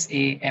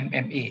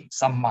 S-A-M-M-A,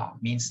 Samma,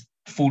 means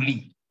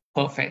fully,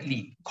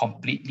 perfectly,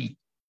 completely.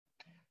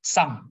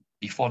 Sam,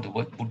 before the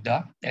word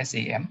Buddha,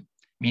 S-A-M,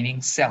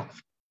 meaning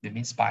self, that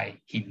means by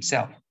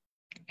himself.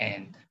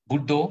 And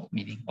Buddho,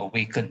 meaning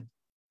awakened.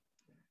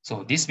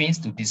 So this means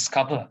to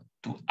discover,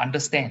 to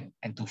understand,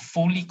 and to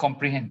fully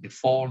comprehend the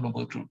Four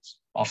Noble Truths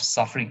of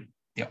suffering,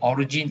 the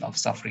origin of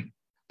suffering,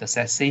 the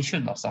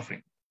cessation of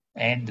suffering,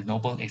 and the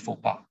Noble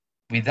Eightfold Path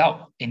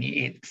without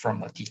any aid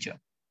from a teacher.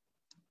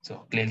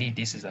 So clearly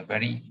this is a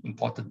very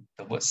important,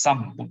 the word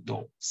sam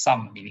buddho,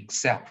 sam meaning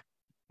self.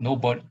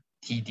 Nobody,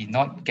 he did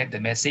not get the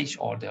message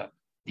or the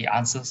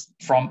answers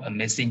from a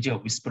messenger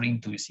whispering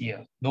to his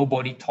ear.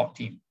 Nobody taught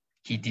him.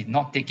 He did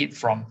not take it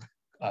from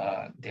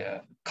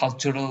the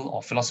cultural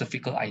or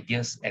philosophical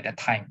ideas at that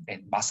time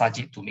and massage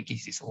it to make it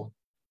his own.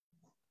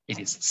 It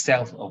is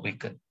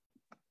self-awakened.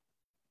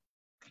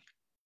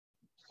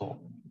 So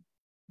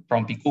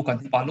from Bhikkhu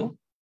Kantipalo,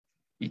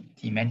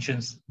 he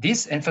mentions,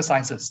 this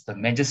emphasizes the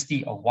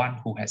majesty of one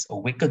who has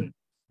awakened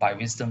by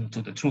wisdom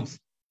to the truth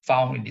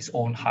found in his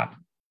own heart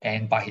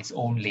and by his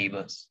own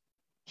labors.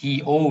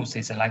 He owes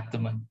his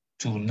enlightenment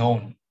to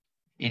known.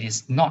 It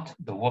is not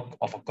the work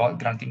of a God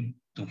granting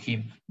to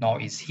him, nor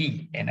is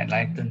he an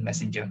enlightened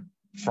messenger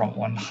from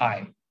on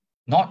high,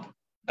 not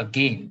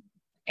again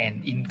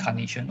an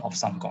incarnation of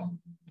some God.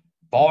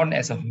 Born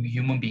as a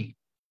human being,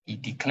 he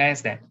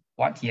declares that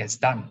what he has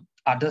done,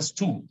 others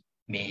too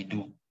may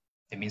do.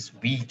 That means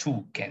we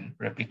too can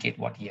replicate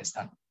what he has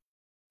done.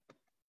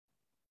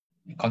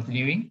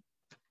 Continuing,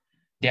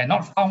 they are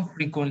not found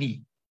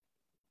frequently,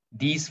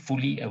 these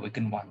fully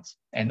awakened ones,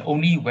 and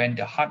only when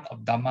the heart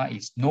of Dhamma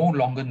is no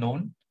longer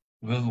known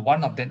will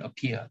one of them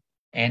appear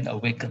and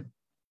awaken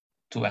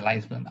to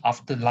enlightenment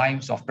after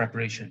lives of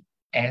preparation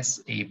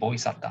as a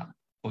bodhisattva.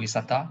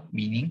 Bodhisattva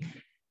meaning,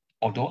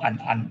 although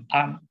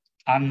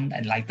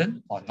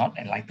unenlightened or not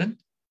enlightened,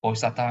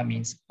 bodhisattva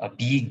means a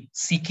being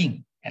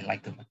seeking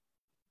enlightenment.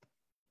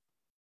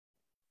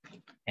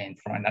 And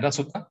from another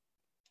sutta,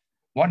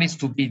 what is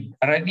to be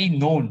directly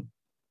known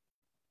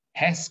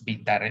has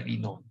been directly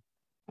known.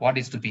 What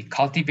is to be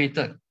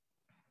cultivated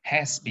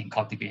has been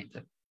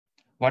cultivated.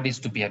 What is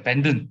to be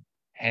abandoned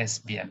has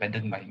been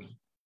abandoned by me.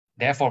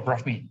 Therefore,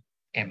 Brahmin,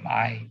 am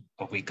I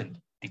awakened,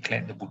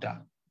 declared the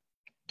Buddha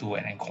to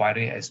an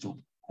inquiry as to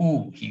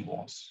who he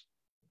was.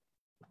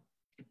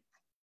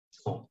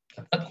 So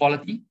the third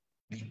quality,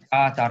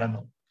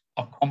 Dighajanu,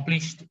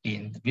 accomplished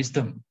in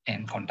wisdom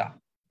and conduct.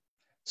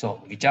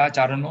 So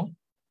Dighajanu,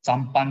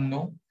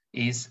 Sampanno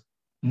is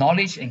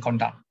knowledge and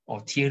conduct, or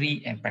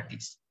theory and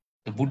practice.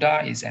 The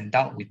Buddha is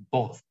endowed with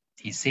both.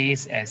 He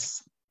says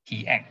as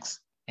he acts,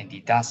 and he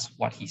does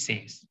what he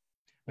says.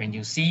 When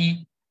you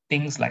see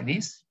things like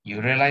this,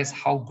 you realize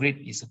how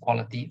great is the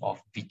quality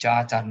of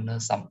Dighajanu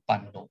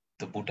Sampanno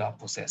the Buddha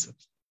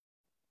possesses.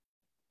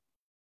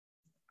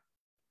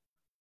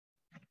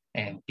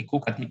 And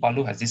Bhikkhu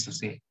Kantipalo has this to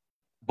say,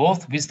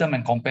 both wisdom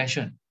and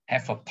compassion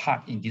have a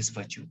part in this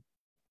virtue,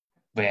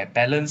 where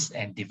balanced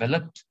and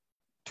developed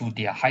to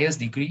their highest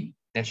degree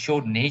that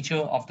show the nature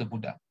of the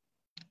Buddha.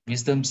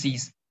 Wisdom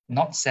sees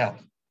not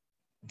self,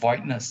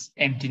 voidness,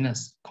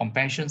 emptiness.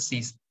 Compassion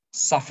sees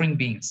suffering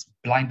beings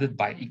blinded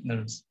by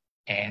ignorance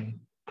and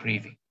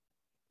craving.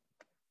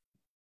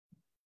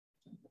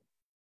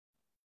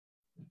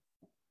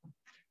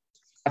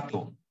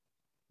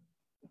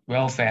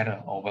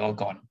 Welfarer or well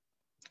gone.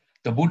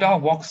 The Buddha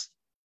walks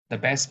the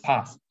best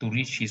path to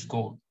reach his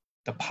goal,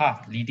 the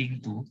path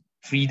leading to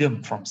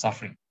freedom from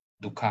suffering,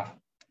 dukkha.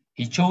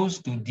 He chose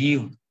to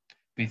deal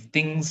with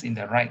things in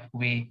the right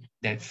way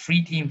that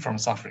freed him from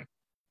suffering.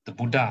 The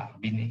Buddha,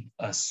 being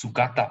a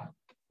Sugata,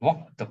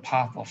 walked the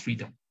path of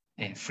freedom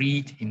and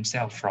freed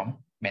himself from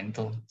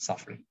mental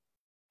suffering.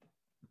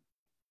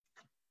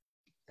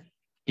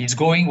 His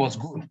going was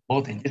good,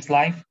 both in this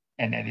life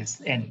and at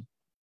its end,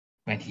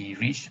 when he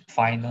reached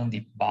final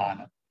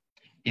Nibbana.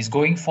 His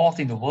going forth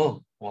in the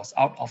world was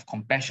out of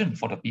compassion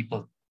for the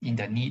people in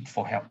their need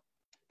for help.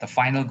 The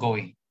final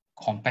going,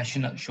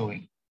 compassionate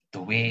showing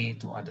the way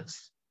to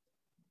others.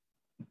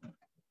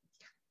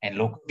 And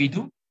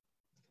Lokavidu?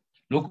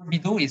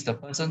 Lokavidu is the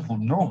person who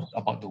knows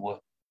about the world.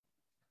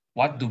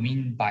 What do we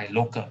mean by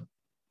loka?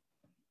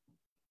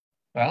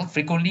 Well,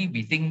 frequently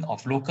we think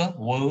of loka,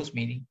 worlds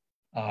meaning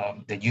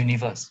the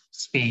universe,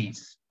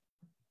 space,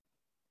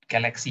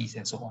 galaxies,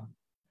 and so on.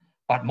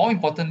 But more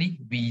importantly,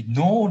 we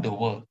know the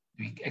world,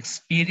 we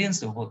experience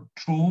the world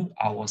through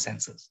our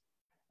senses.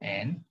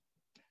 And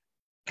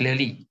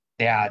clearly,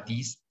 there are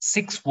these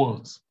 6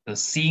 worlds: the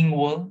seeing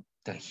world,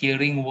 the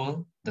hearing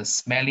world, the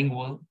smelling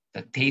world,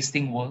 the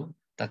tasting world,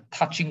 the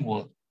touching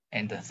world,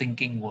 and the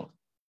thinking world.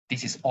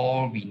 This is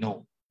all we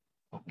know,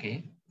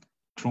 okay,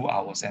 through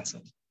our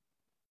senses.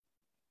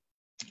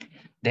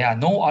 There are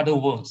no other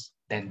worlds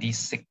than these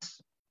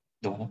 6.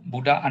 The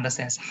Buddha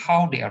understands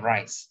how they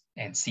arise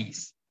and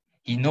cease.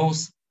 He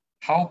knows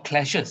how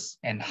clashes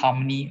and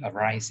harmony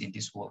arise in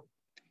this world.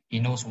 He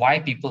knows why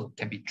people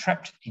can be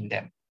trapped in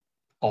them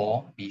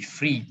or be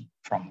freed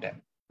from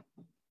them.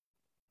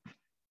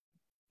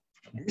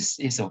 This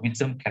is a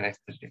wisdom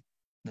characteristic,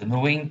 the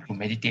knowing through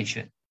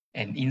meditation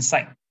and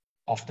insight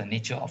of the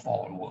nature of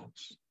all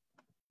worlds.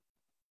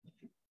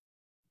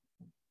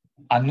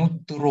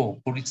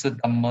 Anuttaro Purisa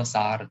Dhamma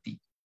Sārati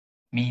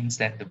means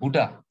that the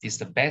Buddha is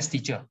the best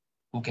teacher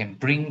who can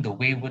bring the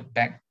wayward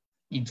back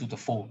into the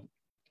fold.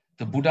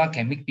 The Buddha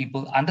can make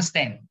people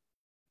understand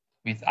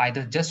with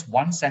either just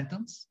one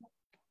sentence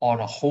or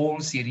a whole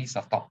series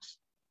of talks,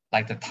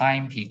 like the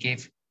time he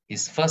gave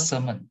his first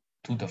sermon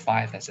to the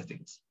 5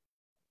 ascetics.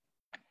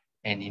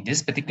 And in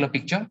this particular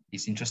picture,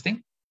 it's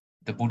interesting.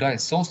 The Buddha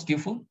is so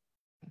skillful.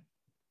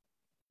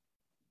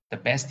 The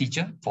best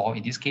teacher for,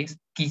 in this case,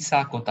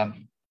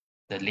 𝓿𝓚𝓭𝓪𝓂,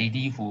 the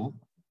lady whose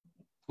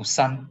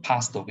son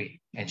passed away,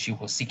 and she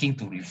was seeking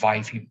to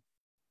revive him.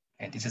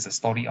 And this is a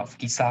story of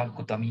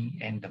𝓿𝓚𝓭𝓪𝓂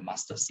and the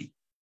master seed,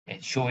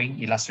 and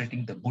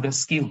illustrating the Buddha's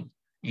skill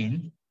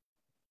in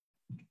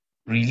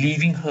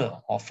relieving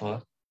her of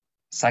her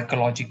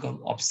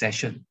psychological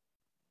obsession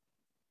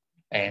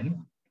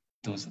and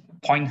to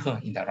point her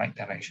in the right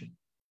direction.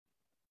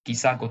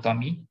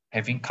 𝓿𝓚𝓭𝓪𝓂,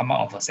 having come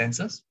out of her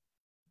senses,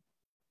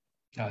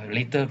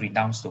 later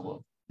renounced the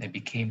world and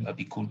became a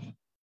bhikkhuni.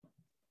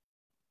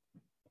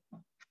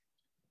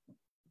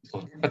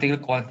 So this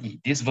particular quality,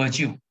 this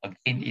virtue,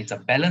 again, is a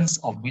balance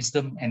of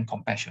wisdom and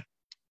compassion.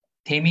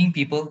 Taming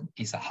people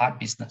is a hard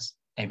business,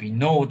 and we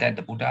know that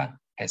the Buddha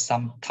has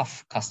some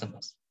tough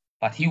customers,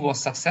 but he was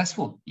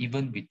successful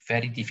even with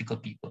very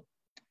difficult people,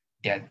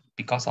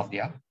 because of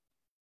their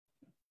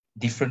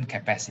different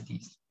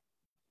capacities.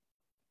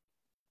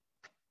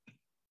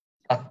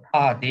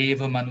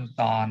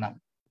 𝓢𝓾𝓷𝓭𝓪𝓂.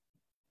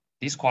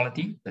 This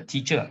quality, the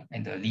teacher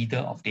and the leader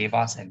of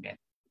devas and men,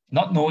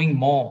 not knowing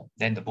more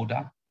than the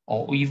Buddha,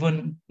 or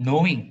even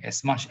knowing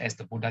as much as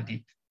the Buddha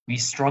did, we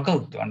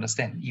struggle to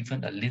understand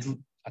even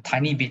a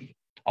tiny bit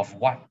of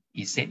what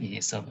he said in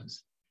his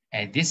sermons.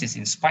 And this is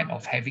in spite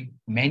of having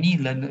many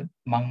learned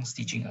monks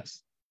teaching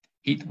us.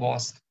 It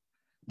was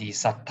the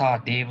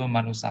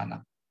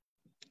𝓢𝓾𝓷𝓭𝓪𝓂.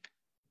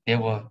 There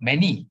were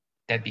many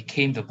that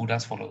became the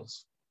Buddha's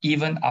followers,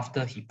 even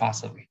after he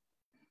passed away.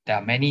 There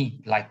are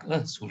many like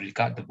us who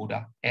regard the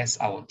Buddha as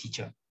our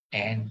teacher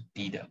and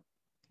leader.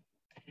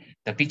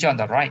 The picture on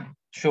the right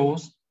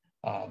shows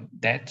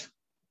that,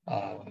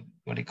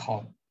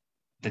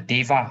 the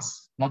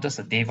devas, not just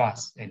the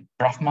devas, and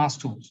Brahmas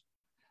too.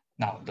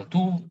 Now, the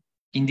two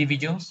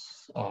individuals,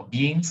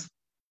 beings,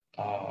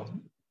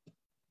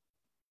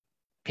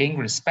 paying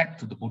respect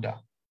to the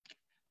Buddha.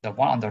 The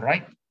one on the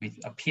right, which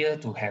appear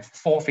to have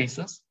 4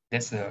 faces,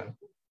 that's a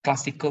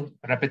classical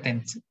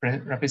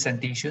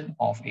representation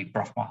of a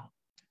Brahma.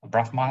 A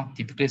Brahma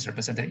typically is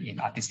represented in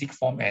artistic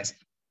form as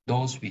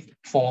those with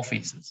 4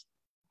 faces.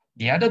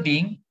 The other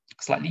being,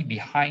 slightly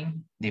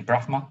behind the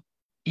Brahma,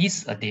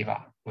 is a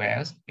Deva,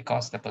 whereas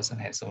because that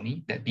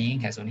being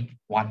has only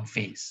 1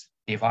 face.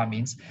 Deva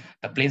means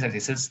the planes of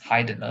existence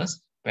higher than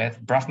us, whereas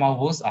Brahma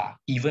worlds are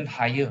even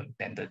higher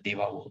than the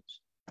Deva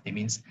worlds. It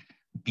means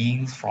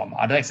beings from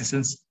other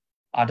existence,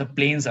 other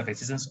planes of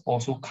existence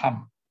also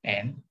come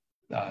and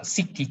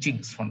seek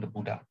teachings from the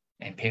Buddha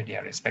and pay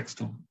their respects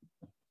to.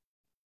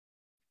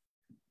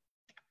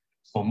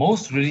 So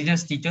most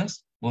religious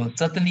teachers will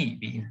certainly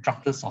be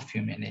instructors of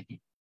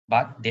humanity,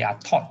 but they are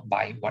taught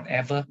by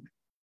whatever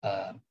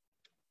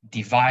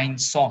divine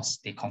source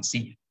they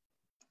conceive.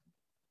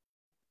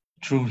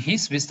 Through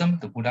his wisdom,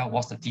 the Buddha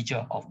was the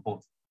teacher of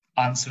both,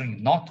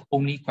 answering not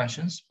only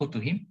questions put to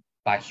him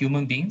by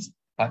human beings,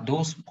 but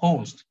those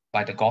posed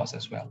by the gods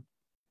as well.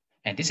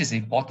 And this is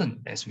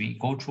important as we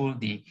go through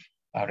the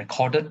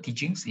recorded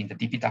teachings in the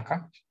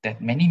Tipitaka,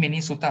 that many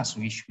suttas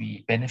which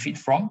we benefit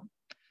from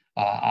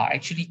are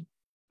actually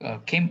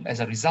came as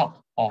a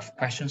result of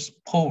questions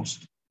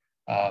posed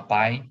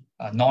by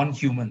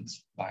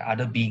non-humans, by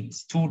other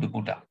beings to the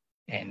Buddha.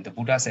 And the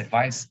Buddha's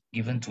advice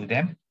given to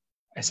them,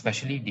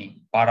 especially the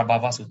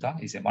Parabhava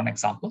Sutta is one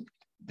example.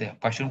 The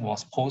question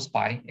was posed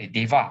by a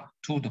Deva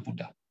to the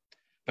Buddha,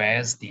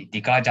 whereas the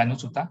Dighajanu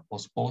Sutta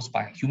was posed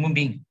by a human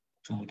being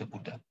to the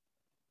Buddha.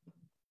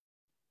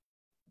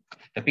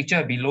 The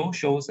picture below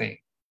shows a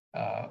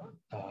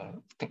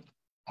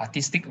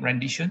artistic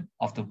rendition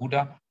of the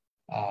Buddha,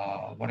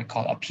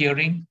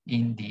 appearing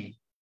in the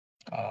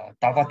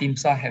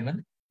Tavatimsa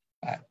heaven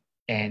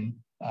and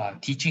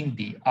teaching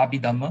the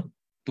Abhidhamma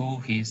to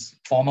his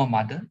former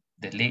mother,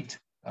 the late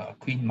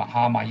Queen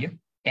Maha,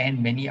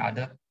 and many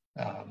other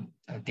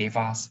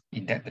devas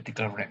in that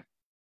particular realm.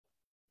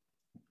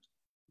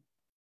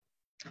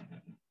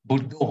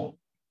 Buddho.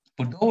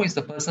 Buddho is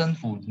the person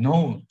who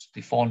knows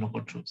the Four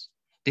Noble Truths.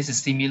 This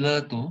is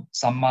similar to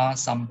Samma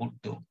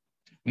Sambuddho,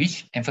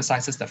 which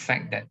emphasizes the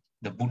fact that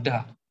the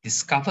Buddha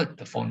discovered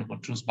the Four Noble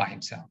Truths by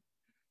himself.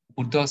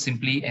 Buddha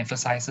simply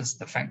emphasizes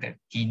the fact that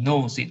he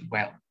knows it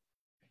well.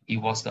 He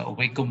was the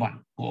awakened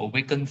one who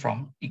awakened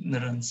from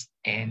ignorance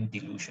and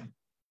delusion.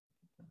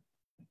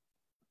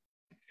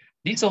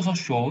 This also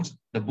shows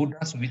the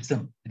Buddha's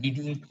wisdom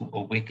leading to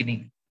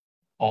awakening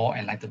or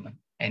enlightenment,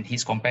 and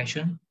his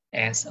compassion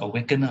as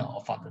awakener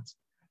of others.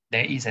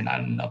 There is an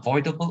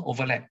unavoidable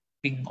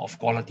overlapping of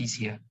qualities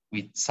here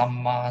with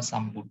Samma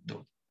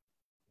Sambuddho.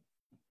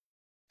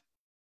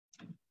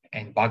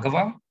 And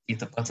Bhagava is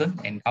the person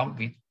endowed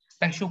with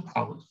special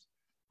powers.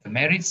 The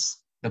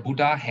merits the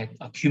Buddha had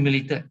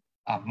accumulated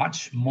are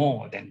much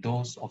more than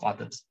those of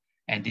others.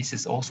 And this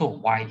is also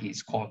why he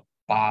is called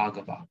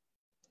Bhagava.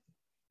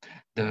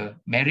 The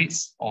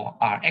merits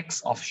are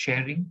acts of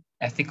sharing,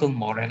 ethical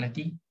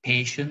morality,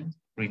 patience,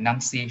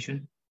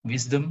 renunciation,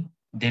 wisdom,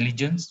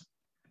 diligence,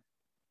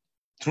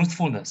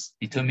 truthfulness,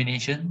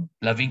 determination,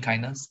 loving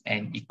kindness,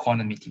 and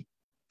equanimity.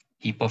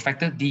 He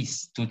perfected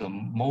these to the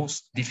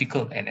most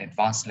difficult and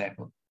advanced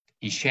level.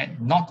 He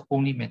shared not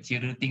only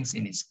material things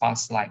in his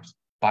past lives,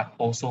 but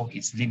also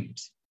his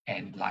limbs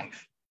and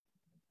life.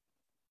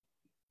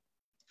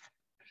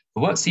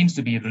 The word seems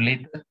to be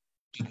related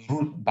to the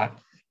root, but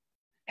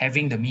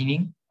having the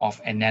meaning of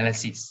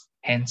analysis,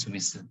 hence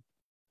wisdom.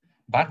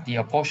 But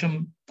the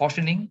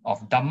portioning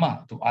of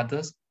Dhamma to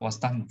others was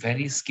done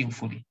very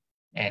skillfully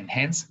and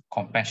hence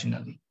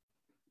compassionately.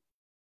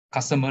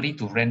 Customary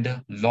to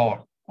render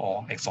Lord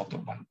or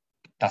Exalted One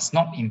does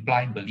not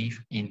imply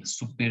belief in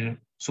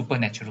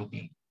supernatural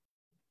being.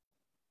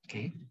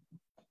 Okay,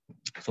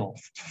 so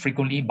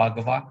frequently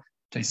Bhagava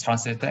is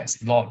translated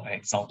as Lord or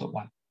Exalted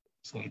One.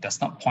 So it does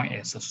not point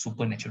as a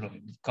supernatural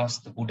being because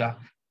the Buddha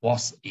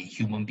was a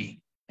human being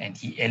and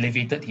he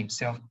elevated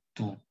himself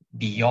to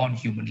beyond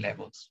human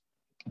levels,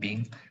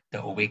 being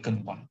the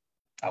awakened one,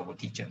 our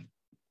teacher.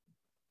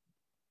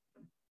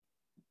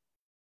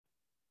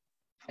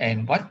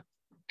 And what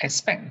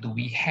aspect do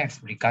we have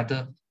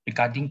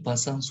regarding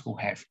persons who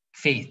have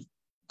faith,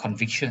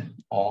 conviction,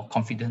 or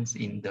confidence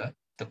in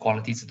the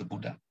qualities of the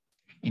Buddha?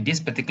 In this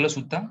particular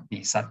sutta, the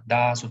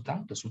𝓿𝙗𝙗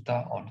Sutta, the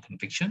sutta on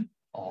conviction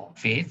or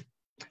faith,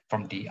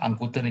 from the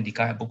𝓿𝓾𝓷𝓭𝓪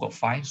𝓟𝓾𝓳𝓪 Book of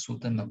 5,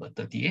 Sutta number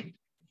 38,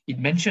 it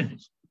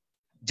mentions,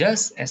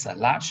 just as a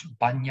large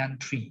banyan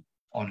tree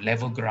on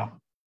level ground,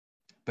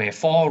 where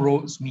 4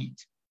 roads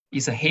meet,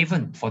 is a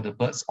haven for the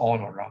birds all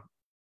around.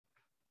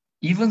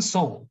 Even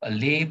so, a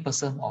lay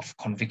person of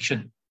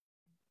conviction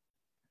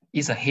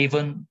is a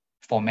haven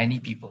for many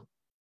people.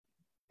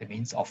 That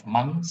means of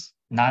monks,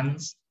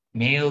 nuns,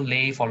 male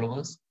lay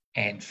followers,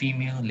 and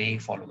female lay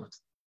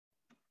followers.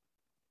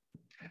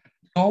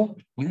 So,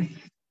 with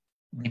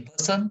the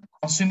person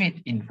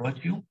consummate in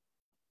virtue,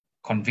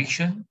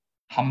 conviction,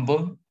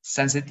 humble,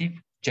 sensitive,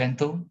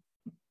 gentle,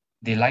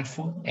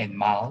 delightful, and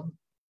mild,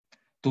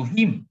 to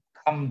him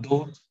come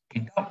those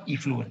without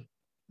effluent,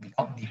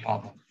 without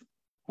defilement,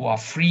 who are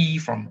free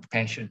from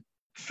passion,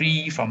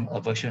 free from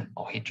aversion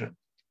or hatred,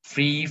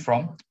 free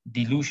from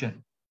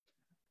delusion,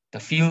 the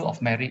field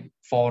of merit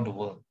for the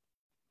world.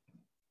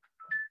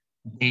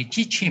 They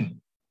teach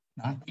him,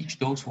 teach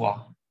those who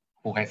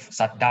have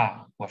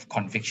saddha, who have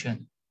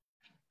conviction.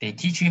 They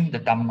teach him the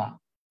Dhamma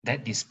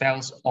that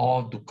dispels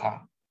all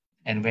dukkha.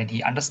 And when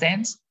he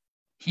understands,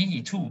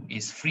 he too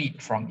is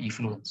freed from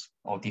influence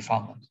or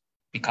defilement,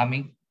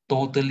 becoming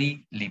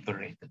totally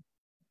liberated.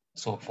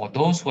 So for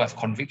those who have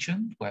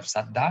conviction, who have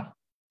saddha,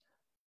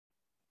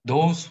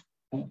 those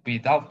who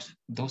without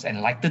those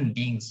enlightened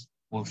beings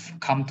will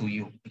come to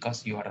you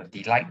because you are a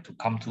delight to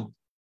come to.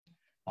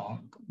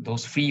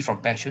 Those free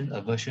from passion,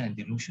 aversion, and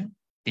delusion,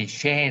 they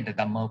share the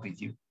Dhamma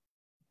with you.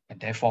 And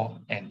therefore,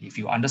 and if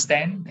you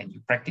understand and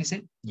you practice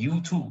it,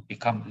 you too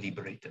become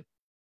liberated.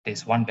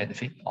 There's one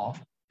benefit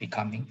of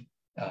becoming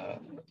a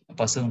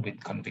person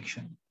with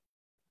conviction.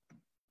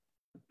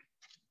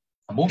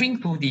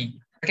 Moving to the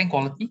second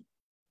quality,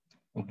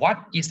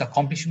 what is the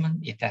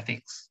accomplishment in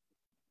ethics?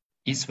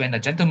 It's when a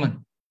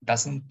gentleman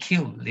doesn't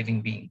kill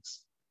living beings,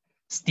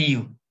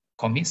 steal,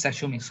 commit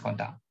sexual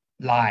misconduct,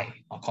 lie,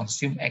 or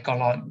consume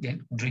alcoholic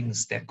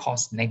drinks that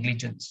cause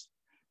negligence.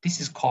 This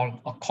is called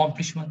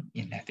accomplishment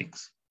in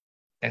ethics.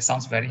 That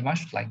sounds very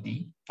much like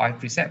the 5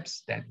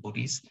 precepts that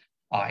Buddhists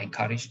are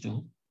encouraged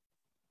to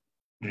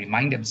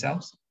remind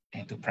themselves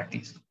and to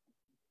practice.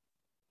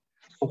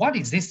 So what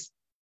is this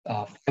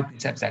 5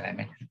 precepts that I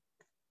mentioned?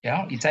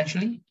 Yeah,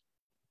 essentially,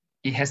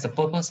 it has the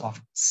purpose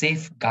of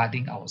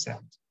safeguarding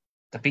ourselves.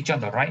 The picture on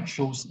the right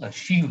shows a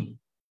shield,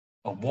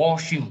 a war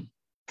shield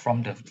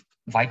from the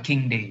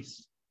Viking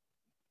days.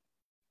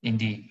 In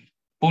the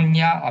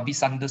Punya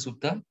Abhisanda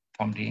Sutta,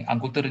 from the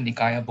𝓿𝓾𝓷𝓭𝓪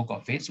𝓟𝓾𝓳𝓪 Book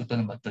of Faith, Sutta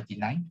number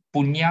 39,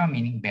 Punya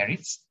meaning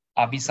merits,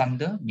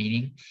 Abhisanda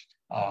meaning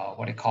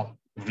what they call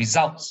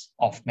results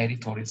of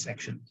meritorious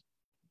action.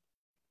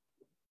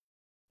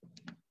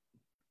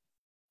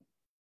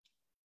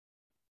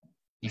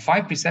 The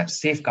 5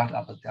 precepts safeguard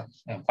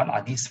ourselves. And what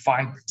are these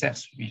 5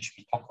 precepts which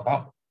we talk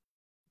about?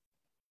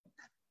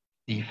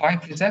 The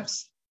 5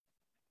 precepts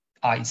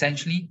are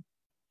essentially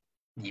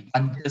the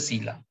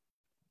Pañcasila,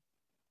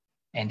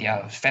 and they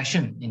are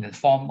fashioned in the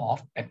form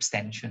of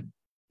abstention.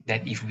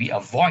 That if we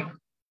avoid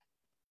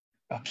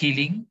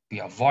killing, we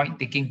avoid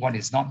taking what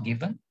is not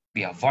given,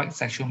 we avoid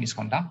sexual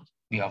misconduct,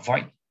 we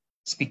avoid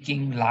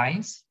speaking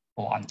lies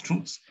or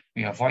untruths,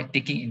 we avoid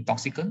taking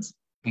intoxicants,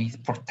 we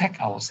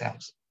protect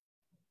ourselves,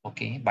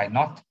 okay, by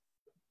not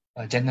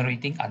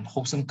generating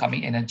unwholesome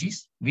karmic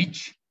energies,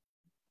 which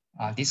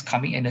these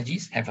karmic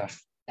energies have a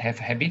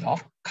habit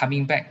of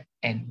coming back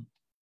and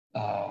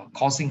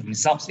causing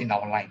results in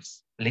our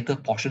lives, later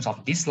portions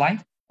of this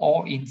life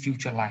or in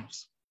future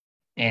lives.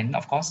 And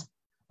of course,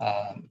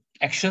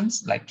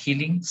 actions like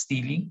killing,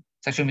 stealing,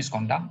 sexual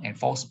misconduct, and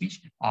false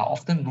speech are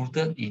often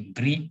rooted in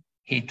greed,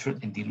 hatred,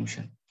 and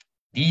delusion.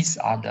 These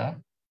are the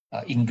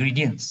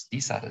ingredients.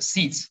 These are the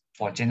seeds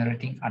for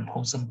generating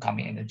unwholesome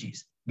karmic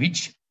energies,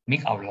 which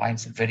make our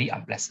lives very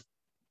unpleasant.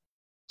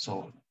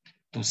 So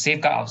to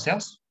safeguard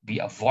ourselves, we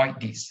avoid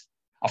these.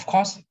 Of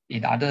course,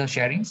 in other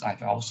sharings,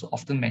 I've also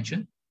often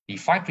mentioned, the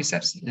 5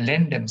 precepts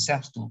lend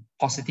themselves to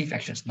positive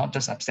actions, not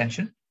just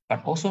abstention,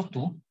 but also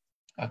to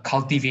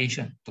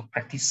cultivation, to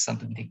practice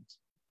certain things.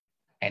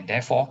 And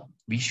therefore,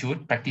 we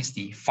should practice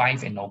the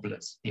 5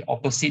 ennoblers, the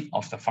opposite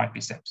of the 5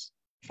 precepts.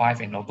 5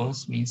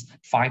 ennoblers means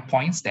 5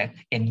 points that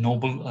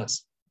ennoble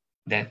us,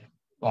 that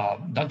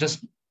not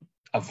just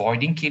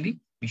avoiding killing,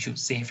 we should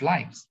save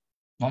lives.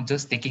 Not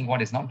just taking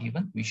what is not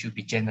given, we should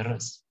be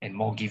generous and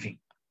more giving,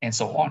 and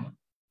so on.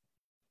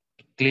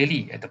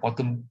 Clearly, at the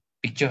bottom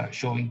picture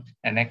showing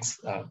an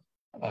next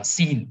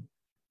scene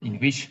in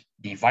which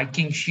the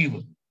Viking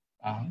shield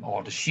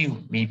or the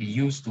shield may be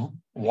used to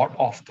ward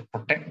off, to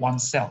protect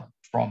oneself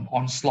from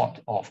onslaught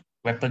of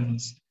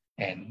weapons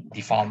and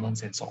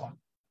defilements and so on.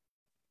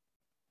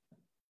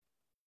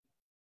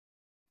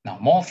 Now,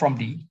 more from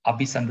the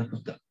Abhisanda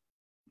Sutta.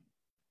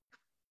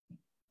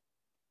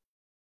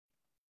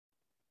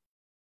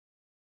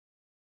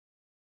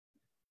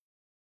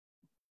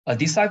 A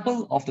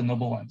disciple of the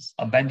noble ones,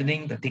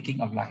 abandoning the taking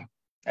of life,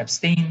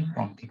 abstain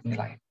from taking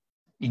life.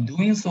 In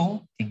doing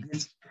so, he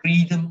gives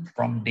freedom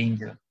from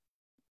danger,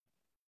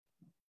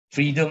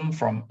 freedom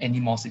from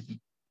animosity,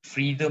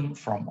 freedom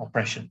from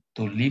oppression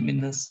to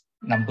limitless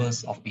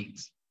numbers of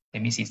beings.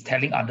 That means he's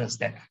telling others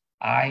that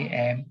I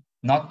am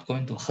not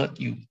going to hurt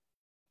you.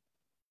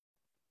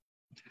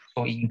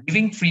 So in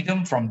giving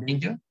freedom from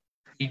danger,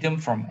 freedom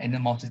from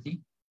animosity,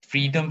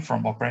 freedom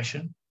from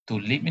oppression to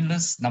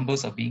limitless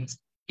numbers of beings,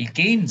 he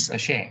gains a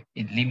share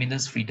in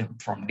limitless freedom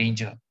from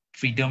danger,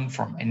 freedom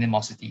from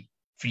animosity,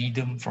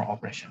 freedom from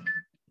oppression.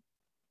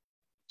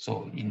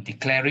 So in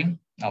declaring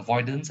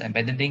avoidance,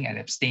 abandoning, and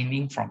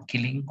abstaining from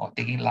killing or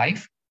taking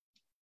life,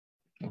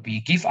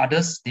 we give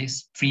others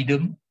this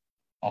freedom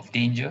of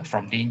danger,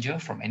 from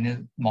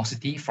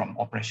animosity, from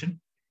oppression.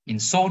 In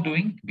so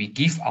doing, we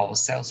give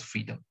ourselves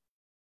freedom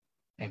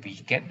and we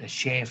get a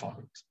share from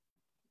it.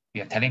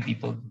 We are telling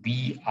people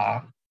we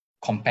are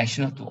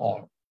compassionate to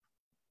all.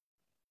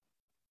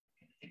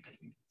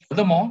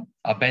 Furthermore,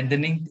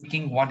 abandoning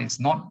taking what is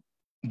not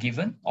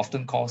given,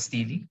 often called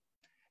stealing,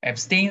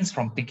 abstains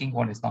from taking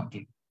what is not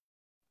given.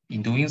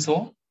 In doing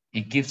so,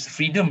 it gives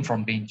freedom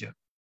from danger,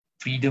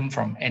 freedom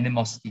from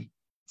animosity,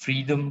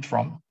 freedom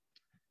from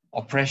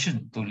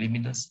oppression to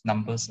limitless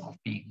numbers of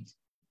beings.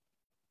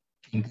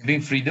 In giving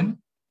freedom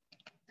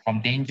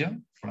from danger,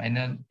 from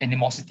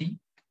animosity,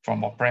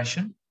 from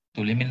oppression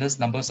to limitless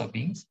numbers of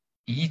beings,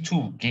 he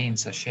too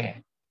gains a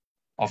share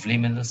of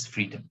limitless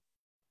freedom.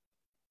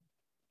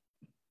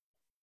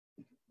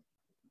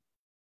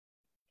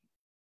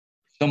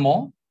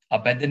 Furthermore,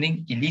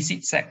 abandoning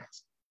illicit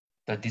sex,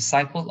 the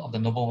disciple of the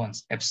noble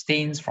ones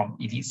abstains from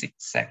illicit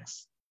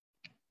sex.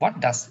 What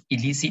does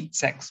illicit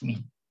sex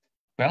mean?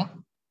 Well,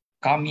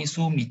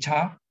 kamisu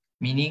micha,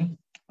 meaning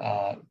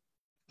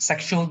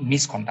sexual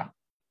misconduct.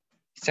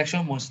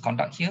 Sexual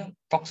misconduct here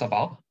talks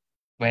about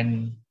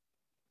when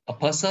a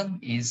person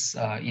is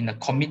in a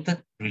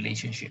committed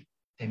relationship.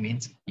 That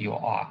means you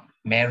are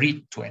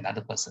married to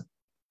another person,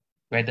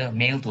 whether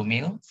male to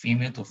male,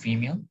 female to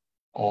female,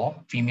 or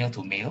female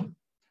to male,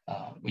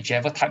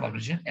 whichever type of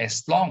religion,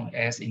 as long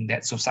as in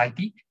that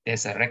society,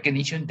 there's a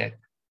recognition that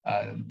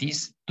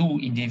these two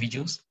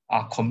individuals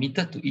are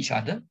committed to each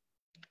other.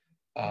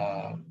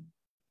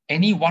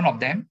 Any one of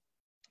them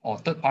or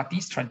third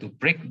parties trying to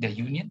break their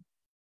union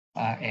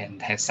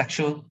and have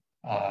sexual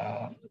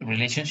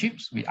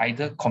relationships with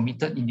either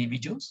committed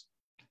individuals,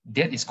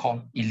 that is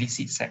called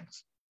illicit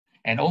sex.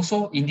 And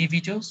also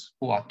individuals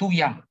who are too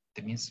young,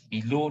 that means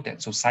below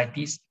that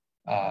society's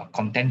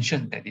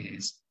contention that it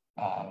is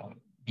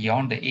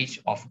beyond the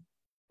age of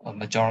a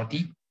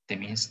majority, that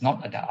means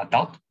not an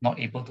adult, not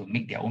able to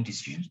make their own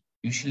decisions,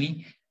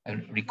 usually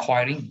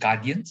requiring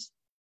guardians.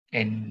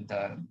 And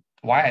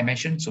why I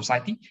mentioned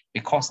society?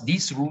 Because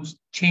these rules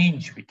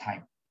change with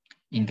time.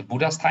 In the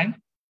Buddha's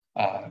time,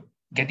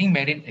 getting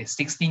married at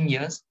 16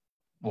 years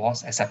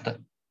was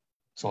accepted.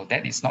 So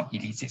that is not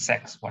illicit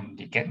sex when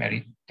they get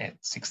married at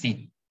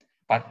 16.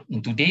 But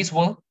in today's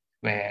world,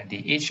 where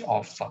the age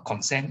of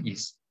consent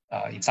is,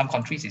 in some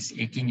countries, is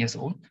 18 years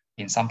old,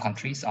 in some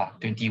countries are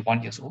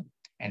 21 years old.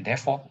 And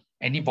therefore,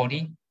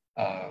 anybody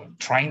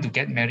trying to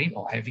get married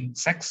or having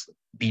sex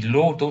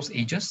below those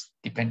ages,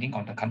 depending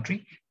on the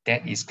country,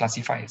 that is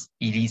classified as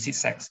illicit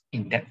sex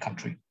in that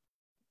country.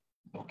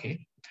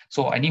 Okay,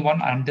 so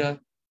anyone under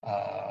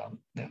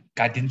the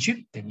guardianship,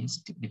 that means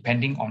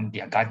depending on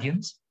their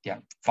guardians,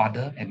 their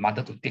father and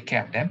mother to take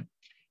care of them,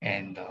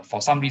 and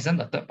for some reason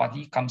the third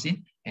party comes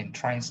in and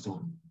tries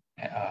to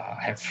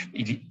have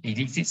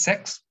illicit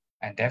sex,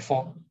 and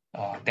therefore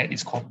that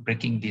is called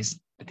breaking this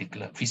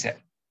particular precept.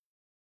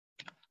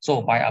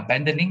 So by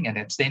abandoning and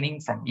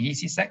abstaining from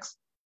illicit sex,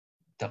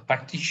 the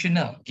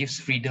practitioner gives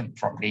freedom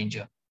from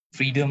danger,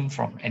 freedom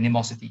from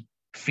animosity,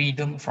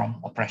 freedom from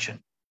oppression.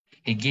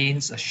 He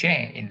gains a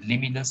share in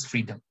limitless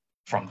freedom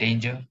from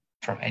danger,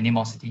 from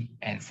animosity,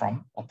 and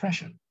from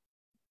oppression.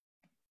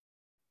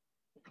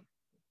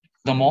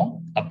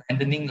 Furthermore,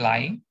 abandoning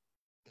lying,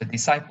 the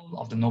disciple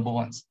of the noble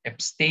ones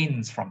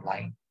abstains from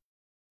lying.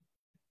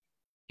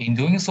 In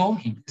doing so,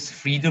 he gives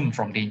freedom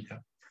from danger,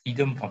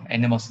 freedom from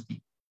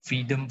animosity,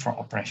 freedom from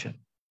oppression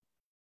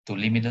to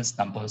limitless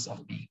numbers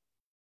of beings.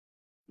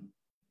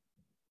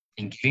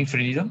 In giving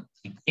freedom,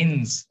 he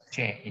gains a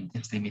share in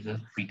this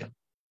limitless freedom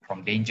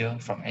from danger,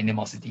 from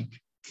animosity,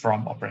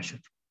 from oppression.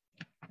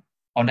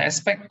 On the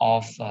aspect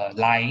of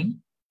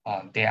lying,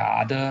 there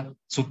are other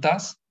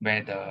suttas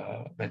where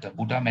the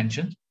Buddha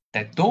mentioned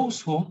that those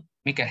who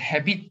make a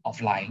habit of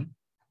lying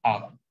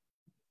are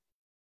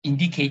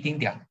indicating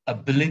their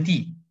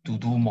ability to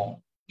do more,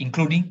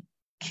 including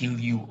kill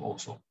you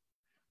also.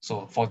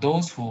 So for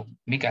those who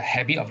make a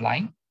habit of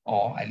lying,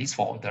 or at least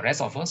for the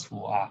rest of us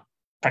who are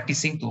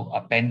practicing to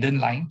abandon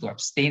lying, to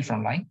abstain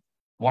from lying,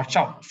 watch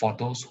out for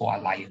those who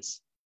are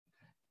liars.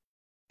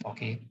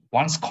 Okay,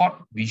 once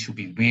caught, we should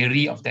be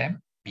wary of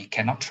them. We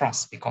cannot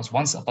trust, because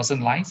once a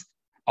person lies,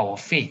 our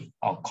faith,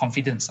 our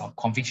confidence, our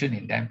conviction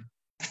in them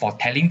for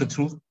telling the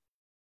truth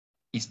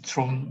is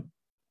thrown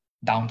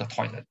down the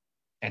toilet.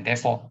 And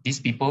therefore, these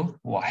people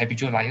who are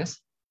habitual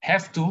liars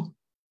have to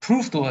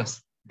prove to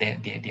us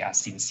that they are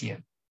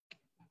sincere.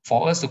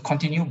 For us to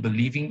continue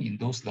believing in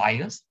those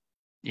liars,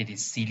 it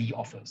is silly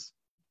of us,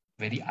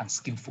 very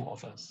unskillful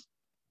of us.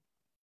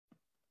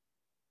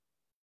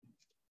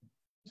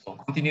 So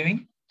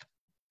continuing,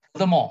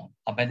 furthermore,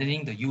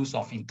 abandoning the use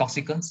of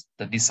intoxicants,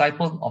 the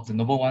disciple of the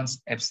noble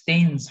ones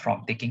abstains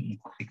from taking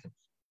intoxicants.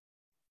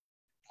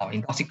 Now,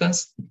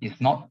 intoxicants is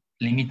not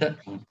limited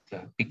to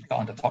the picture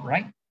on the top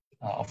right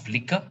of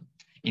liquor.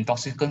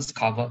 Intoxicants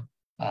cover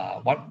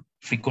what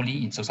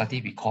frequently in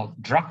society we call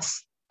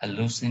drugs,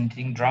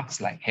 hallucinating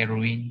drugs like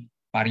heroin,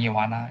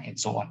 marijuana, and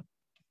so on.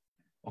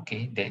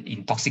 Okay, that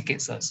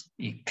intoxicates us.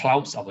 It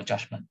clouds our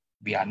judgment.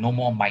 We are no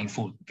more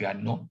mindful.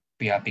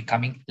 We are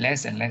becoming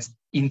less and less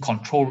in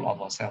control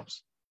of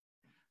ourselves.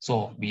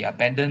 So we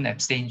abandon,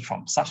 abstain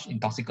from such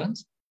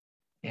intoxicants,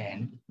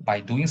 and by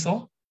doing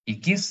so,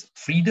 it gives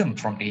freedom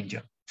from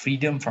danger,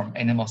 freedom from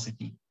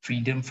animosity,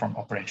 freedom from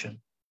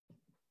oppression,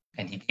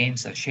 and he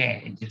gains a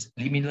share in this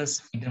limitless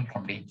freedom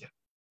from danger,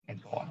 and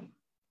so on.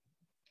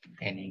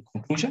 And in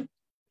conclusion,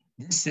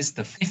 this is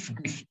the fifth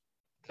gift,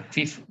 the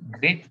fifth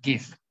great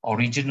gift,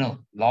 original,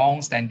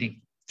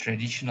 long-standing,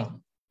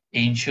 traditional,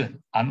 ancient,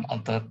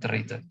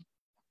 unadulterated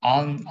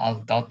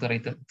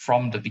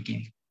from the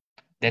beginning,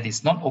 that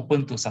is not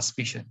open to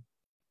suspicion,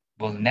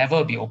 will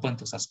never be open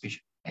to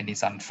suspicion, and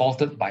is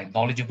unfaulted by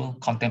knowledgeable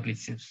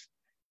contemplatives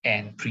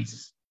and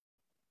priests.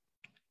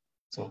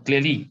 So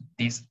clearly,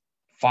 these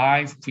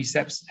 5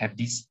 precepts have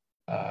this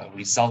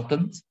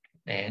resultant,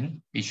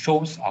 and it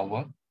shows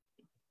our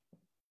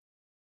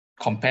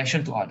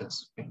compassion to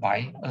others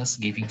by us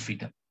giving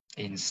freedom.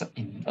 In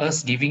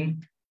us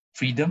giving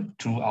freedom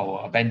through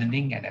our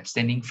abandoning and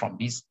abstaining from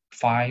these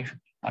 5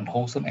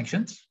 unwholesome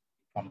actions,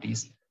 from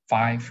these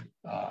 5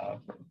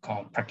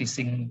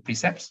 practicing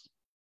precepts,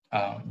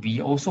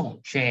 we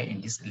also share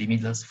in this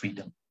limitless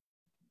freedom.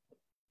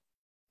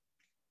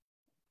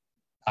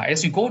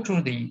 As you go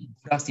through the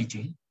Buddha's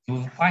teaching, you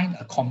will find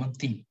a common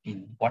theme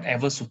in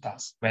whatever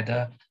suttas,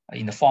 whether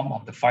in the form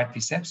of the 5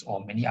 precepts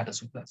or many other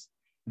suttas.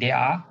 There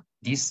are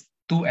these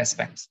 2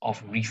 aspects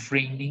of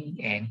refraining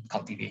and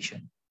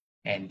cultivation.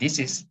 And this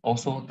is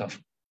also the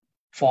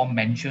form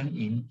mentioned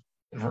in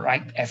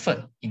right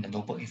effort in the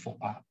Noble Eightfold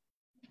Path.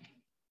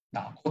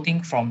 Now,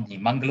 quoting from the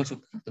Mangala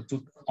Sutta, the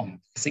Sutta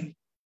on blessing.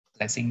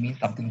 Blessing means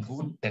something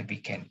good that we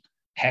can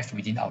have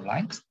within our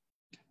lives.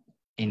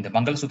 In the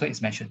Mangala Sutta,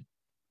 it's mentioned,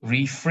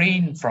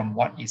 refrain from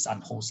what is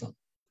unwholesome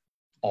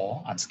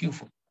or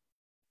unskillful.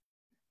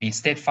 Be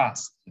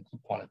steadfast in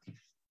good qualities.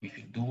 We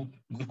should do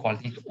good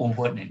qualities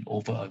over and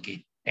over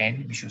again.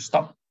 And we should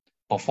stop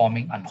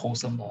performing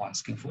unwholesome or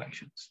unskillful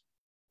actions.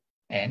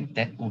 And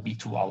that will be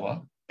to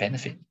our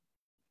benefit.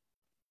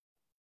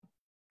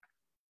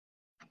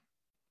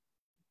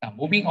 Now,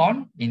 moving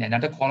on in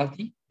another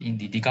quality in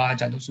the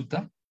Dighajanu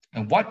Sutta,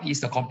 and what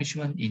is the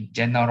accomplishment in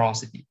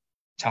generosity?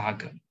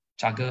 𝑐𝑚𝑔𝑎.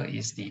 𝑐𝑚𝑔𝑎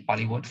is the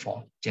Pali word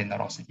for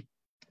generosity.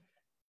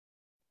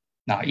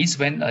 Now, it's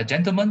when a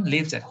gentleman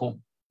lives at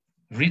home,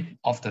 rid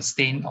of the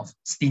stain of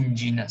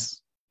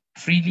stinginess,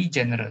 freely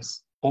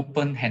generous,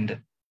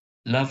 open-handed,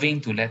 loving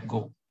to let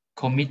go,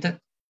 committed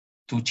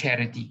to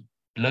charity,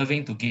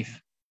 loving to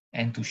give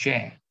and to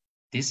share.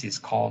 This is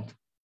called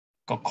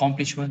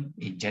accomplishment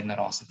in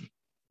generosity.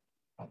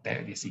 There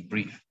it is in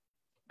brief.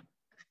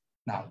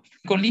 Now,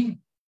 equally,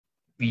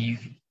 we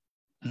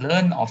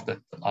learn of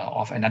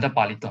another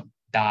Pali term,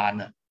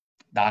 𝓿𝓾𝓷𝓭𝓪.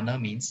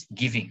 𝓿𝓾𝓷𝓭𝓪 means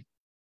giving,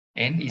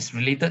 and is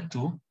related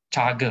to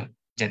𝑐𝑚𝑔𝑎,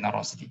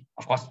 generosity.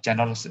 Of course,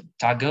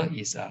 𝑐𝑚𝑔𝑎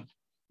is a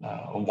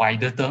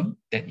wider term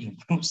that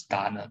includes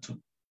𝓿𝓾𝓷𝓭 too.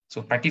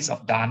 So practice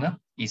of 𝓿𝓾𝓷𝓭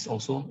is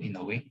also, in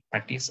a way,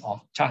 practice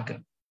of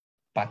𝑐𝑚𝑔𝑎.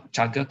 But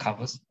𝑐𝑚𝑔𝑎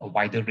covers a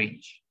wider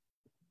range.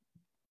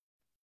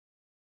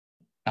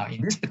 Now,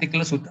 in this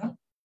particular sutta,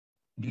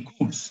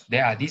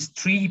 there are these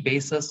 3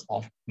 bases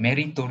of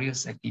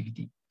meritorious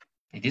activity.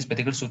 In this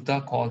particular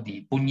sutta called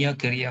the Punya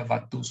Kriya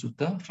Vatu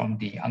Sutta from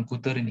the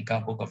Anguttara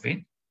Nikaya Book of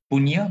Faith,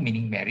 Punya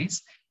meaning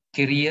merits,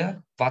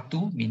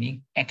 𝓿𝓾𝓷𝓭𝓪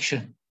meaning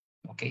action,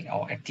 okay,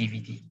 or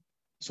activity.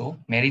 So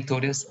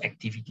meritorious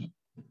activity.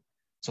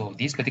 So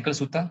this particular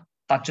sutta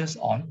touches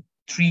on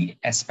three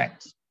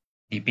aspects.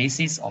 The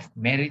basis of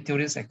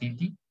meritorious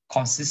activity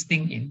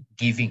consisting in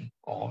giving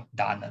or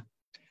dana.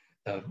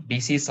 The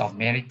basis of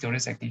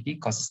meritorious activity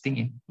consisting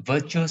in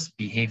virtuous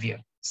behavior,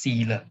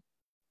 sila,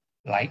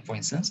 like for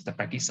instance, the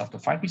practice of the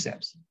 5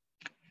 precepts.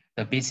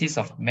 The basis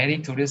of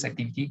meritorious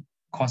activity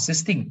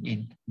consisting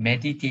in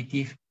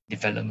meditative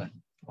development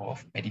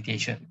of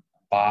meditation,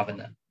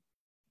 bhavana.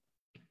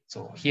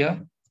 So here,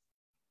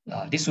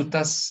 this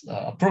sutta's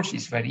approach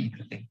is very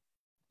interesting.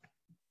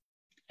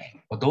 And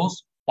for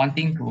those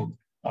wanting to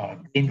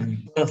gain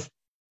rebirth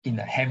in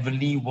the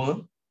heavenly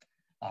world,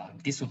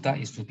 this sutta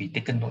is to be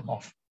taken note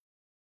of.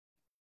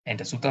 And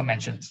the sutta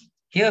mentions,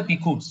 here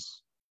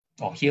bhikkhus,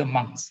 or here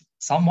monks,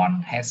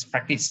 someone has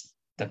practiced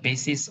the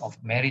basis of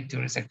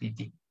meritorious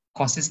activity,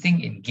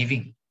 consisting in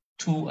giving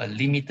to a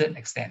limited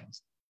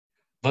extent,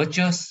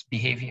 virtuous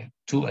behavior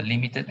to a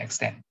limited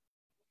extent,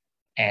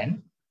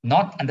 and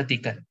not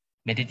undertaken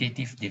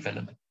meditative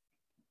development.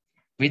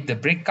 With the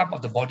breakup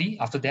of the body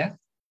after death,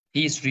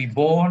 he is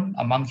reborn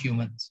among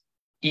humans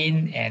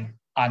in an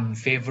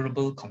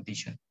unfavorable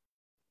condition.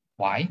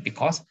 Why?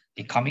 Because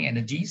the karmic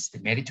energies, the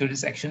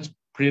meritorious actions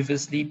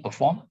previously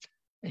performed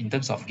in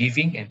terms of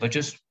giving and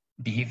virtuous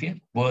behavior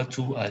were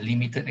to a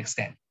limited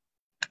extent.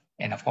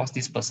 And of course,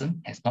 this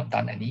person has not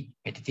done any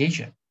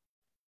meditation.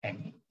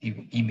 And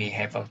he may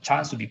have a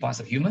chance to be born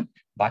as a human,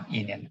 but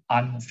in an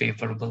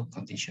unfavorable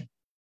condition.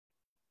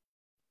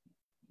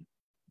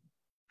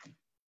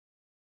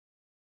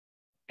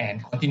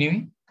 And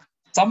continuing,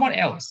 someone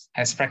else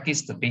has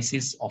practiced the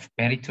basis of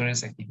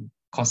meritorious activity,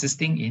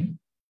 consisting in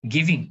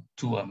giving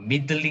to a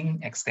middling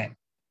extent,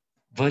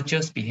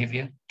 virtuous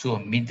behavior to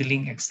a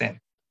middling extent,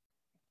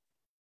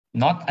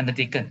 not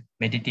undertaken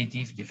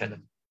meditative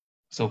development.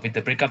 So with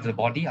the breakup of the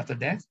body after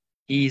death,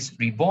 he is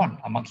reborn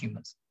among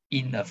humans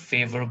in a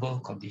favorable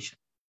condition.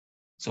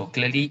 So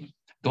clearly,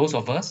 those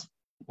of us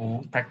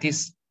who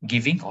practice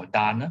giving or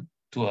dana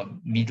to a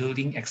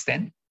middling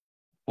extent,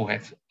 who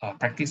have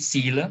practiced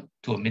sila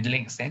to a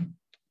middling extent,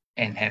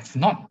 and have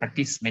not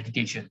practiced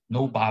meditation,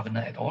 no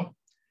bhavana at all,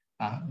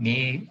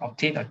 may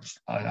obtain an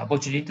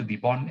opportunity to be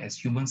born as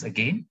humans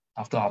again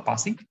after our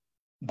passing,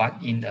 but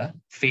in a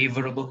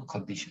favorable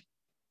condition.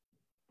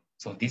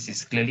 So this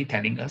is clearly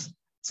telling us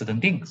certain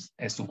things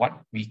as to what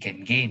we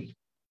can gain.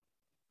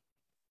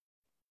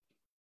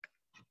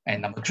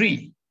 And number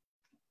 3,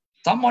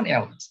 someone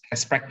else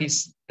has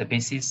practiced the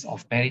basis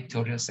of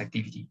meritorious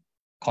activity,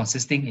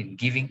 consisting in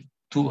giving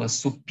to a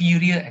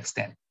superior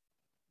extent,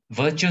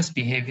 virtuous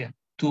behavior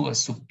to a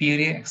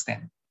superior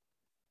extent,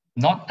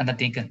 not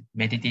undertaken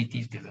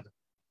meditative development.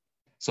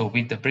 So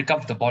with the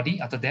breakup of the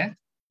body after death,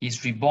 he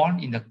is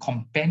reborn in the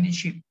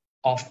companionship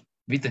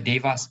with the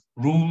devas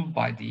ruled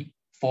by the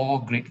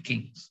 4 great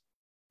kings.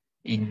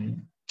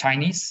 In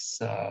Chinese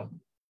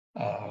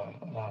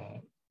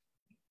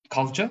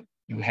culture,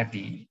 you have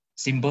the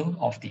symbol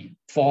of the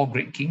 4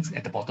 great kings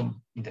at the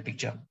bottom in the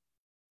picture.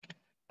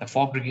 The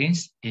 4 great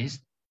kings is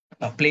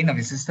a plane of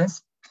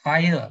existence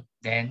higher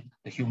than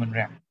the human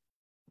realm.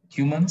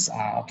 Humans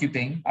are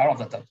occupying,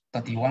 out of the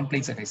 31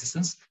 planes of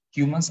existence,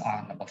 humans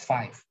are number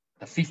 5,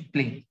 the 5th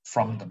plane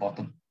from the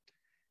bottom.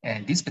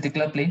 And this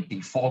particular plane,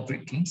 the 4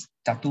 great kings,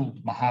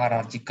 𝓤𝙗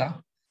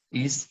Mahārājika,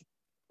 is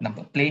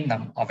plane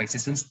of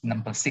existence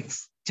number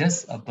 6,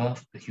 just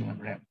above the human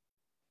realm.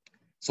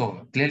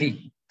 So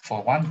clearly,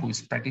 for one who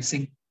is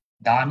practicing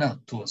dana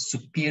to a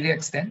superior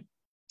extent,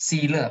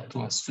 sila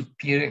to a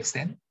superior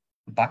extent,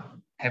 but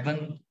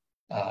haven't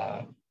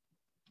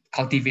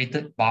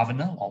cultivated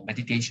bhavana or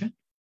meditation,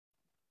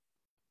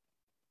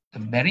 the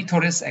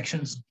meritorious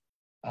actions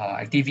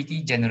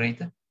activity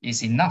generated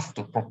is enough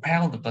to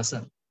propel the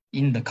person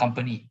in the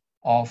company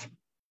of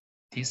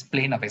this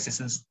plane of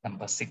existence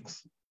number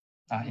 6,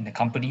 in the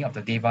company of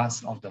the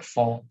devas of the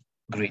 4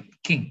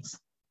 great kings.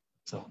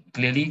 So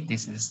clearly,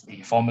 this is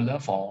the formula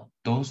for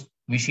those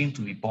wishing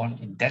to be born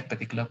in that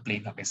particular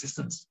plane of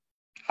existence,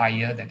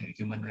 higher than the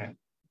human realm.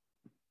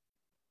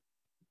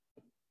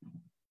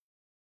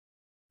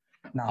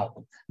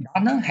 Now,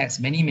 dana has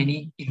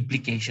many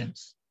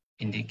implications.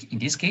 In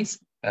this case,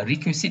 a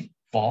requisite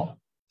for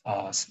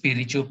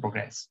spiritual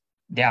progress.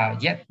 There are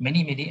yet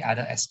many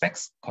other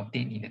aspects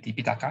contained in the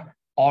Tipitaka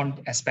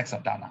on aspects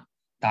of dana.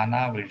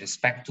 Dana with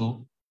respect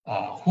to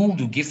who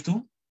to give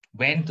to,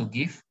 when to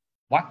give,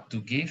 what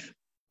to give,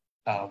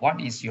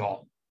 what is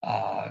your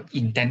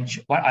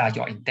intention, what are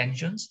your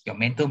intentions, your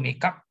mental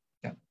makeup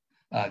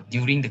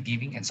during the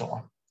giving, and so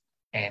on.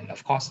 And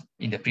of course,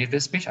 in the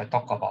previous page, I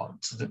talked about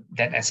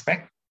that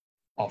aspect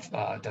of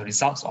the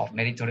results of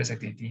meritorious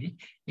activity.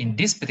 In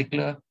this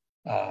particular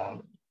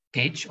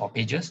page or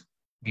pages,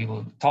 we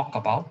will talk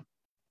about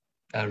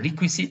a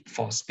requisite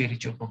for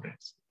spiritual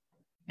progress.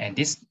 And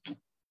this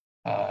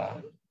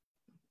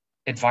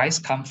advice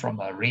comes from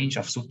a range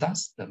of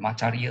suttas, the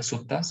Macariya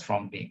suttas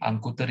from the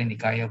Anguttara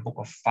Nikaya book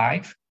of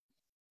 5.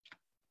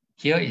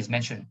 Here is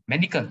mentioned,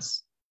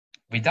 mendicants,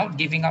 without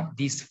giving up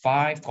these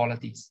 5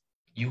 qualities,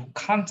 you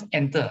can't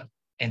enter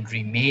and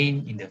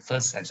remain in the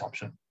first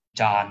absorption,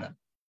 jhana.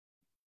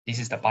 This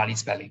is the Pali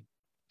spelling.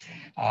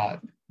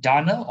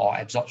 Jhana or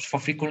absorption,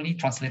 frequently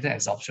translated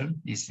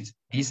absorption,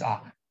 these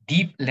are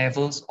deep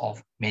levels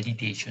of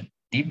meditation,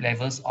 deep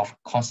levels of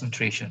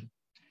concentration.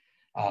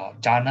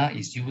 Jhana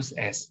is used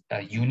as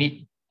a unit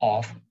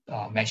of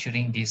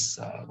measuring this,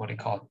 what they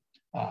call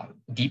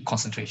deep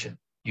concentration.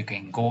 You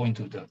can go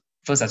into the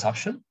first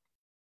absorption,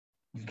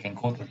 you can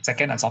go to the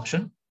second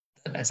absorption,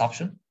 third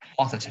absorption,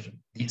 fourth absorption.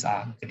 These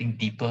are getting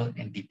deeper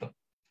and deeper.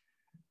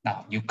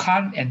 Now, you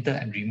can't enter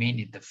and remain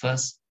in the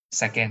first,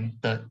 second,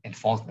 third, and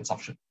fourth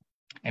absorption.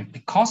 And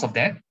because of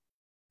that,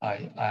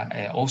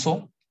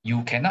 also,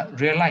 you cannot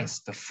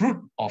realize the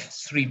fruit of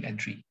stream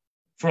entry.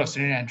 Fruit of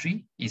stream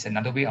entry is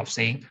another way of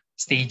saying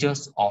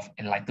stages of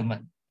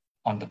enlightenment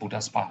on the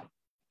Buddha's path.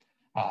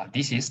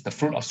 This is the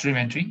fruit of stream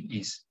entry,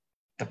 is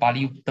the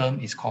Pali term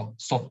is called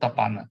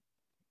Satipatthana.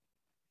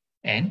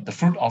 And the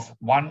fruit of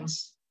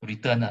one's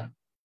returner,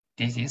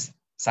 this is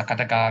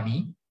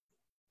Sakadagami,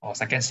 or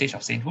second stage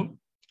of sainthood.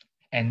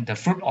 And the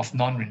fruit of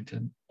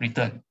non-return,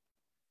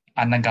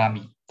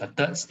 Anagami, the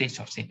third stage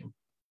of sainthood.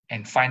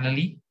 And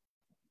finally,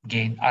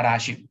 gain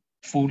arahantship,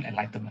 full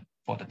enlightenment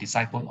for the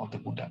disciple of the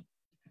Buddha.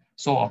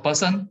 So a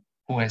person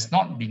who has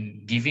not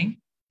been giving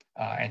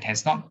and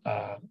has not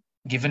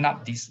given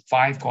up these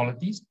 5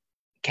 qualities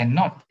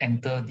cannot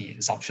enter the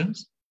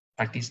absorptions,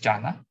 practice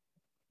jhana,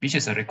 which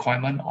is a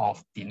requirement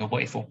of the Noble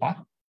Eightfold Path,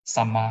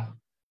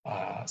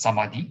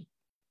 samadhi.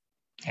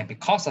 And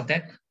because of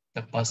that,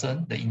 the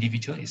person, the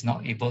individual, is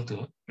not able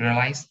to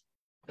realize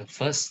the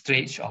first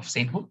stage of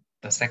sainthood,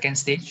 the second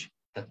stage,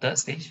 the third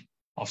stage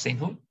of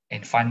sainthood,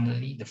 and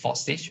finally the fourth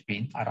stage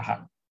being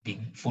arahant,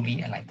 being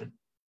fully enlightened.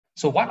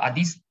 So what are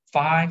these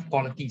 5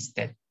 qualities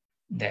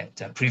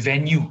that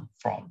prevent you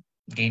from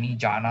gaining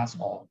jhanas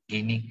or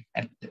gaining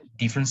at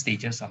different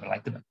stages of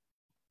enlightenment?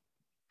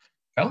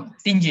 Well,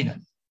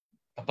 stinginess,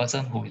 a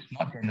person who is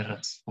not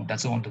generous, who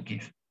doesn't want to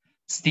give.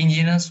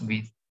 Stinginess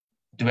with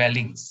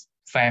dwellings,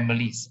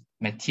 families,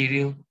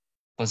 material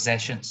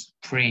possessions,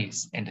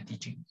 praise, and the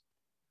teachings.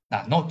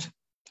 Now note,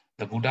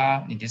 the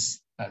Buddha in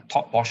this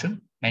top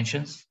portion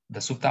mentions the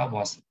sutta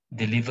was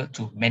delivered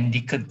to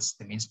mendicants,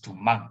 that means to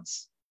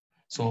monks.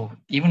 So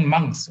even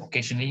monks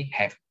occasionally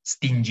have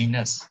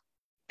stinginess.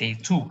 They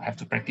too have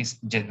to practice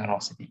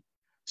generosity.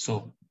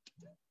 So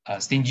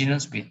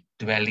stinginess with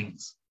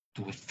dwellings,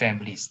 with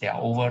families. They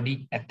are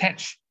overly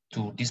attached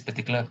to this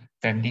particular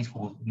family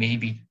who may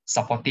be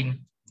supporting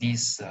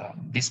this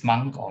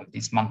monk or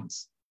these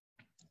monks.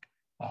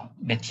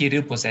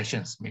 Material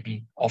possessions may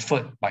be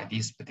offered by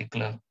this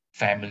particular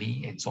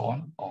family and so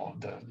on, or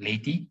the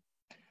laity.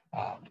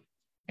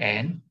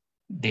 And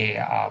they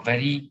are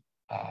very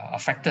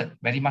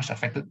much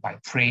affected by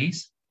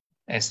praise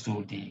as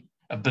to the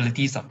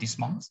abilities of these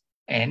monks,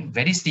 and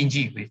very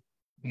stingy with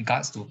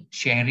regards to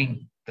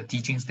sharing the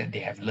teachings that they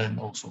have learned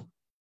also.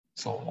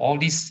 So all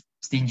this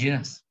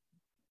stinginess,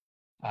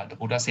 the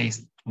Buddha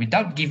says,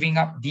 without giving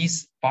up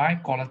these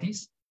 5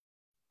 qualities,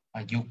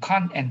 you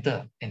can't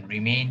enter and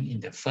remain in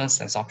the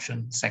first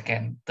absorption,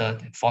 second,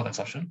 third, and fourth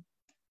absorption.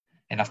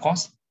 And of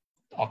course,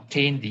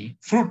 obtain the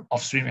fruit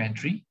of stream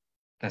entry,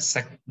 the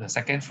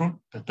second fruit,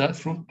 the third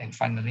fruit, and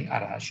finally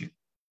arahantship.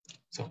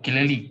 So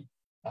clearly,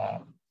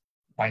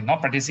 by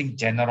not practicing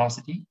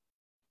generosity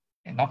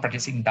and not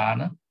practicing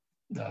dana,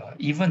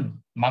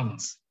 even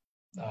monks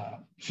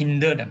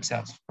hinder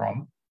themselves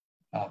from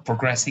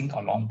progressing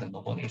along the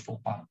Noble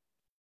Eightfold Path.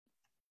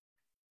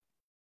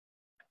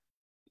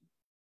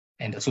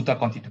 And the sutta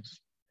continues.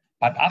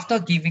 But after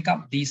giving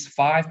up these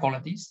 5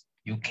 qualities,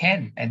 you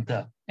can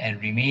enter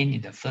and remain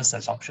in the first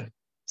absorption,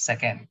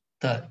 second,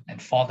 third,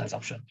 and fourth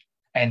absorption,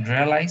 and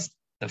realize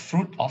the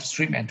fruit of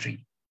stream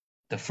entry,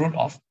 the fruit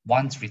of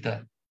one's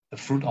return, the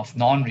fruit of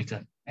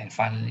non-return, and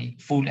finally,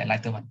 full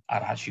enlightenment,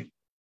 arahantship.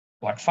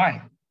 What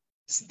 5?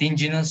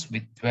 Stinginess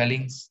with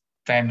dwellings,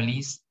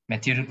 families,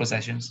 material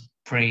possessions,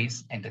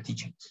 praise, and the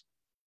teachings.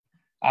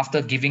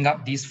 After giving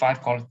up these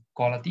 5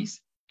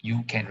 qualities,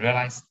 you can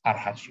realize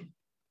arahantship.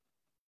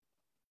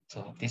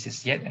 So this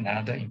is yet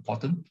another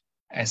important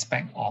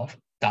aspect of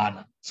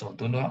dana. So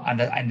do not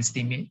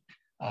underestimate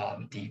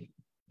the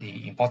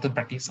important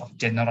practice of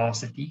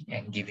generosity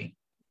and giving.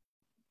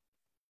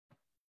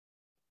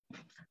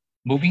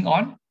 Moving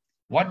on,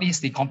 what is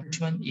the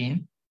accomplishment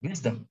in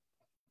wisdom?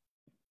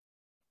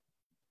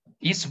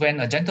 It's when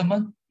a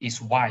gentleman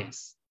is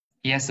wise.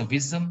 He has the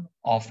wisdom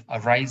of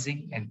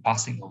arising and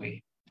passing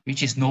away,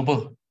 which is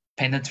noble,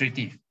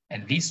 penetrative,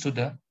 and leads to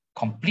the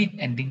complete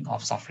ending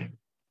of suffering.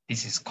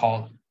 This is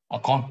called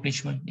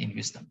accomplishment in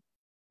wisdom.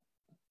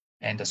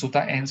 And the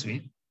sutta ends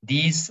with,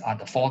 these are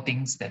the 4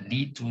 things that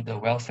lead to the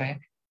welfare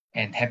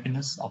and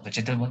happiness of the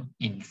gentleman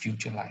in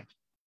future life.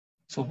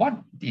 So what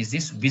is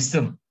this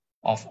wisdom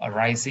of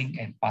arising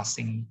and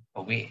passing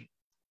away?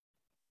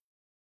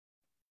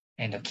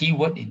 And the key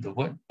word in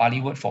the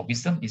Pali word for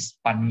wisdom is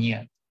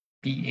panya,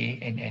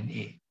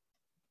 P-A-N-N-A.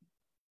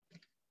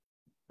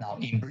 Now,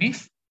 in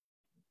brief,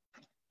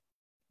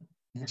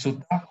 the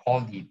sutta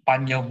called the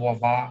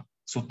Panyavava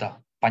Sutta,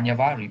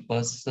 Panyava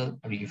refers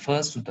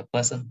to the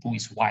person who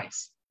is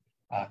wise,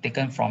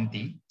 taken from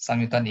the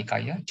Samyutta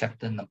Nikaya,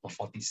 chapter number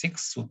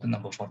 46, Sutta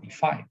number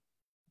 45.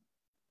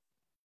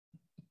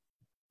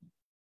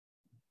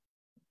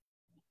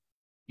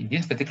 In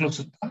this particular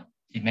sutta,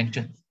 he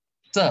mentioned,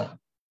 "Sir,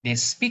 they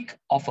speak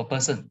of a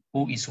person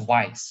who is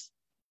wise,"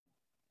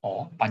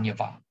 or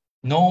Panyava,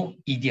 "no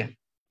idiot,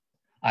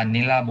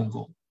 Anila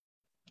Mungo."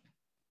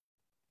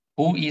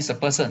 Who is a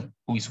person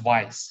who is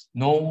wise?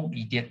 No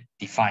idiot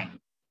defined.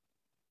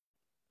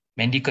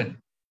 Mendicant.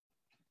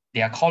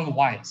 They are called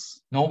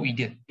wise, no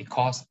idiot,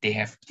 because they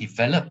have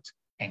developed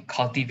and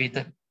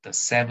cultivated the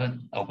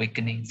 7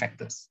 awakening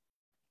factors.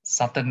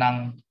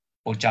 Satanang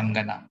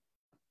Bojangana.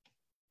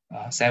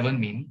 7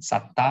 means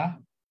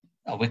Satta,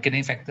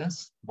 awakening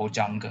factors,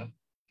 Bojanga.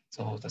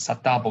 So the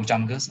Satta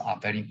Bojangas are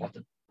very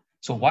important.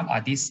 So what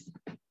are these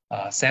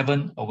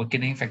 7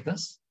 awakening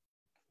factors?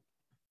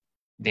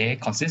 They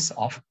consist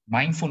of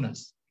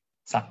mindfulness,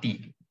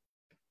 Sati,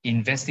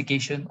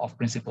 investigation of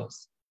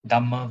principles,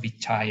 Dhamma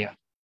Vichaya,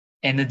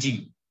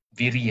 energy,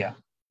 Virya,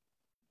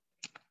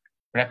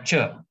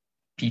 rapture,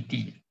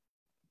 Piti,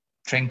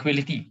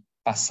 tranquility,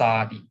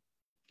 Pasadi,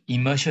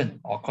 immersion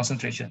or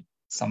concentration,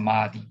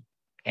 Samadhi,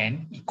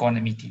 and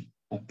equanimity,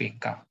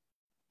 Upekkha.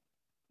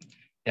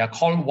 They are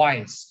called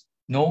wise,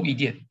 no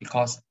idiot,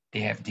 because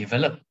they have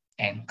developed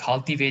and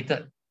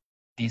cultivated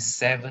these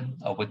 7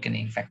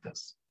 awakening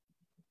factors.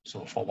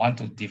 So for one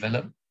to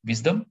develop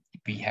wisdom,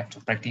 we have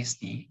to practice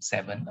the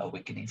 7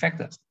 awakening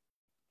factors.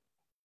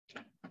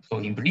 So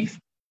in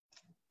brief,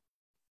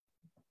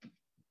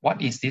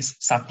 what is this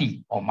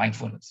sati or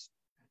mindfulness?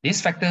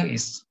 This factor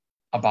is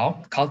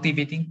about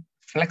cultivating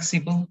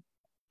flexible,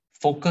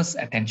 focused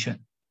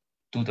attention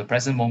to the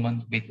present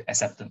moment with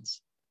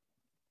acceptance.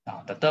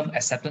 Now, the term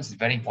acceptance is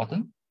very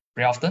important.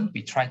 Very often,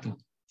 we try to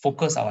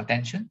focus our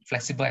attention,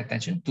 flexible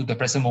attention to the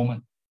present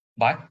moment,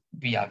 but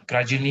we are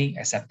gradually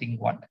accepting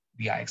what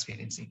we are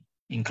experiencing,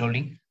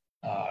 including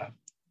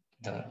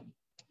the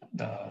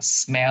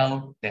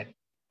smell that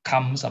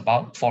comes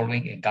about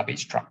following a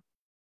garbage truck.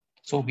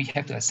 So we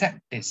have to accept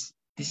this.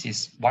 This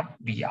is what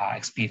we are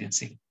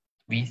experiencing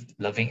with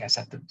loving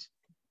acceptance.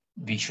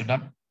 We should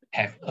not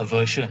have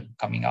aversion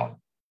coming out.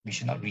 We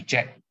should not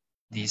reject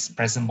this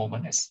present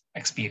moment as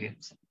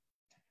experience.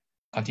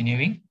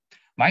 Continuing,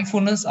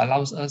 mindfulness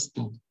allows us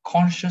to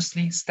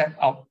consciously step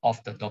out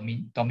of the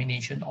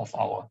domination of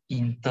our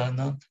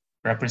internal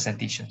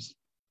representations,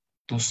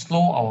 to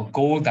slow our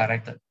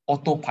goal-directed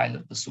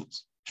autopilot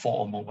pursuits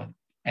for a moment,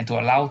 and to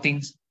allow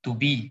things to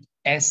be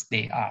as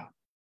they are.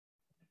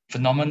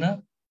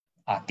 Phenomena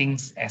are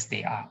things as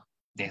they are.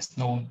 There's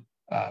no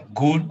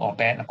good or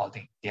bad about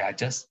it. They are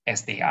just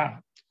as they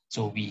are.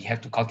 So we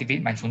have to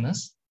cultivate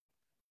mindfulness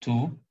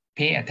to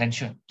pay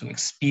attention, to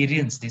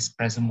experience this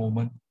present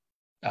moment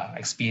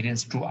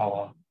experience through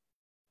our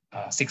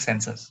 6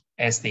 senses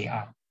as they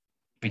are,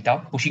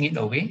 without pushing it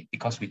away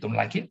because we don't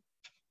like it,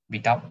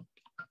 without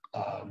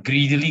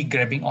greedily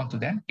grabbing onto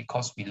them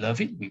because we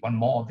love it, we want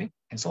more of it,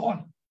 and so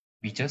on.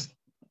 We just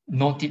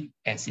note it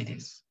as it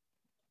is.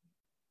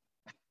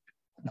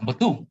 Number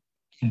 2,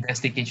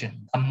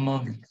 investigation,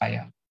 Dhamma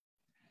Vichaya.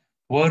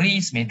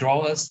 Worries may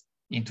draw us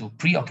into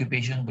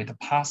preoccupation with the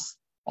past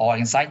or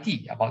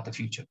anxiety about the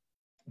future,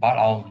 but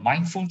our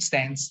mindful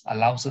stance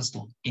allows us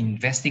to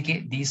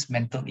investigate these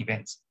mental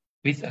events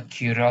with a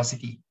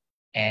curiosity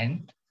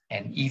and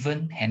an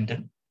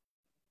even-handed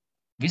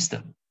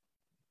wisdom.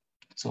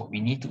 So we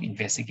need to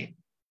investigate.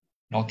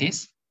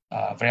 Notice,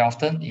 very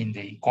often in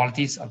the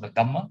qualities of the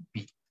Dhamma,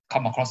 we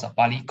come across a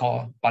Pali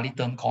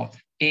term called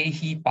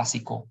ehi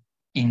pasiko,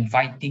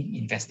 inviting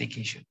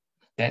investigation.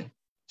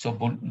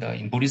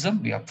 In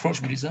Buddhism, we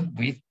approach Buddhism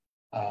with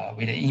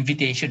an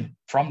invitation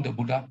from the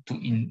Buddha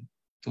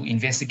to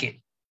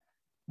investigate.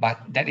 But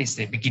that is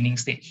the beginning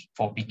stage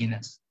for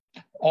beginners.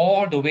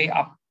 All the way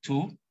up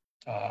to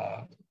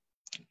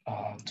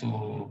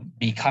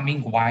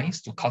becoming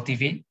wise, to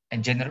cultivate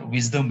and generate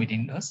wisdom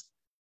within us.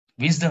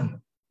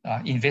 Wisdom,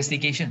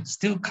 investigation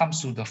still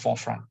comes to the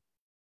forefront.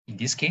 In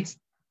this case,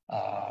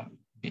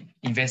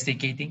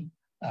 investigating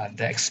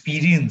the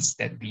experience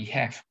that we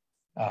have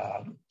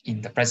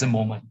in the present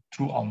moment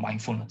through our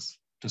mindfulness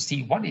to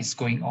see what is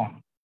going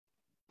on,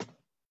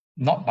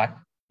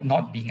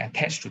 not being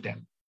attached to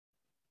them.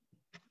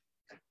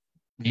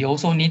 We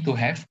also need to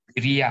have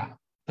viriya,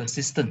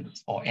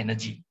 persistence or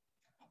energy,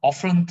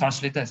 often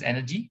translated as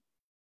energy.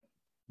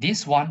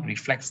 This one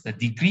reflects the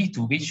degree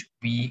to which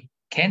we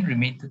can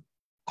remain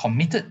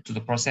committed to the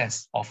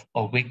process of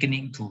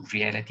awakening to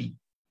reality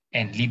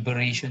and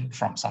liberation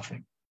from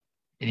suffering.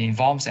 It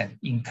involves an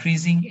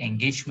increasing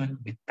engagement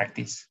with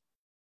practice.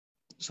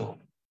 So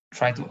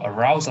try to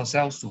arouse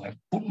ourselves to have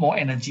put more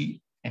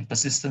energy and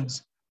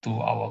persistence to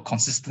our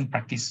consistent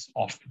practice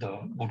of the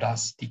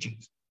Buddha's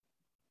teachings.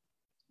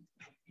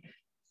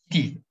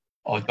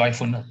 Or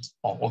joyfulness,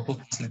 or also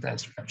translated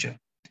as rapture.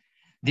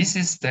 This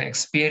is the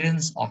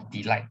experience of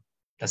delight.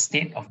 The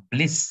state of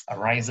bliss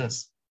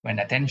arises when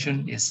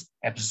attention is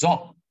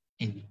absorbed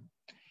in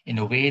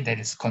a way that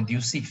is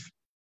conducive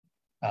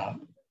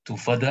to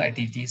further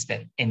activities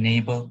that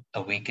enable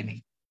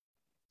awakening.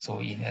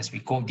 So as we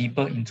go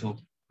deeper into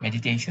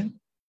meditation,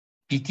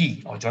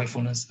 piti or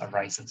joyfulness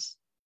arises.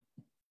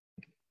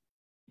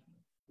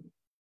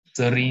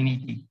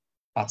 Serenity,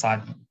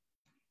 passaddhi.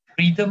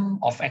 Freedom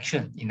of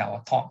action in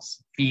our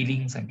thoughts,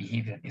 feelings, and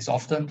behavior is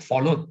often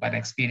followed by an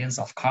experience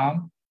of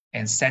calm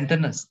and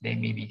centeredness that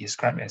may be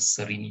described as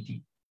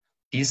serenity.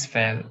 This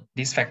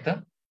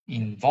factor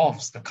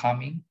involves the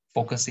calming,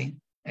 focusing,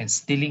 and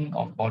stilling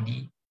of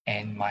body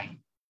and mind.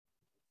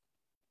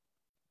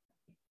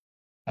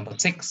 Number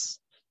 6,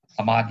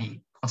 samadhi,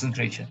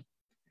 concentration.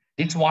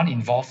 This one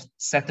involves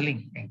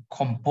settling and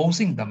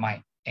composing the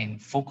mind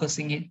and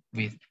focusing it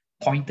with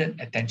pointed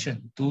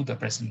attention to the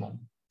present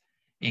moment.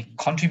 It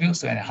contributes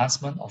to an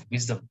enhancement of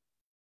wisdom,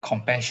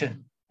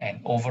 compassion,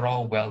 and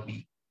overall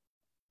well-being.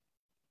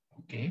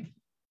 Okay.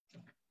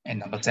 And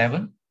number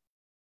 7,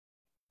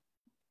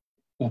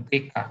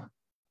 upekkha,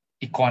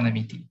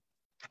 equanimity.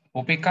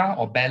 Upekkha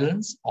or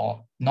balance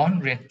or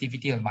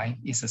non-reactivity of mind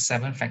is the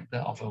 7th factor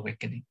of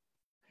awakening.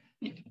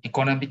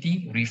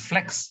 Equanimity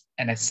reflects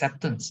an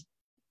acceptance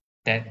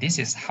that this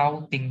is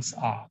how things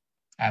are,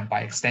 and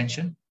by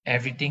extension,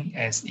 everything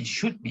as it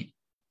should be.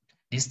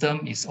 This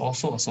term is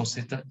also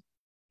associated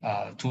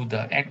to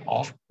the act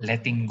of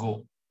letting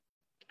go.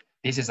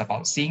 This is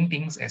about seeing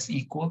things as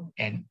equal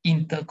and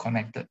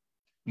interconnected.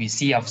 We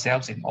see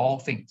ourselves in all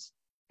things,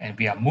 and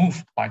we are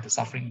moved by the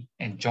suffering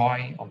and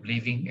joy of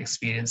living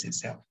experience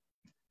itself.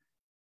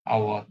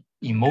 Our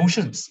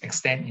emotions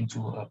extend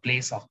into a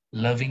place of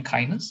loving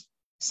kindness,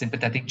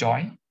 sympathetic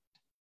joy,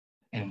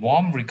 and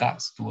warm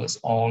regards towards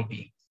all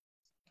beings.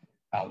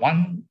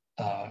 One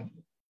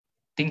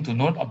thing to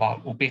note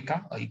about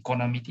upekkha or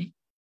equanimity,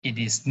 it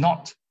is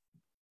not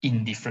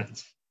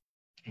indifference.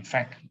 In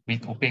fact,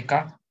 with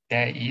upekkha,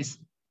 there is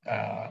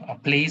a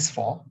place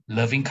for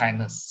loving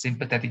kindness,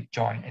 sympathetic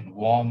joy, and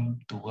warm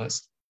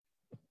towards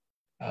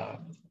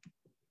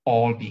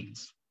all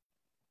beings.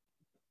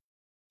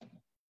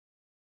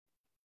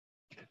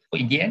 So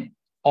in the end,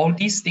 all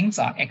these things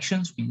are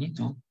actions we need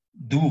to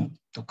do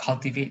to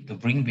cultivate, to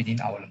bring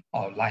within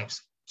our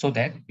lives so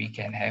that we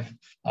can have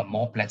a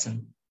more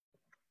pleasant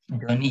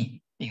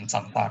journey in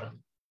samsara.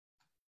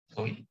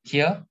 So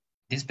here,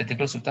 this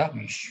particular sutta,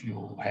 which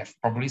you have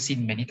probably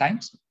seen many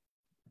times,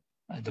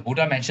 the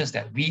Buddha mentions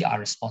that we are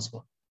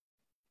responsible.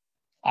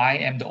 I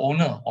am the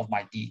owner of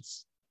my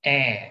deeds,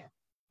 heir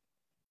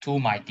to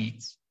my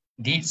deeds.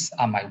 Deeds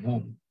are my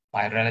womb,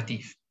 my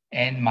relative,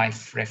 and my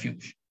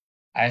refuge.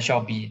 I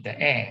shall be the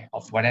heir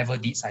of whatever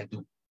deeds I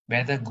do,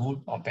 whether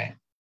good or bad.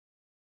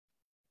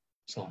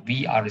 So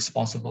we are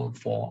responsible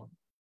for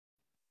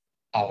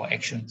our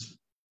actions.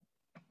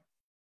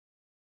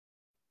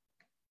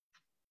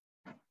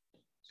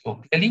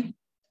 So clearly,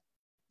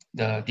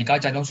 the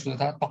Dighajanu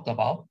Sutta talked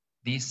about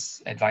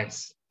this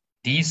advice.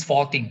 These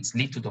 4 things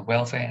lead to the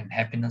welfare and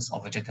happiness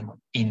of a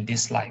gentleman in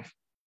this life.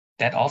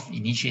 That of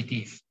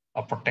initiative,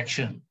 of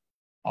protection,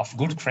 of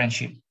good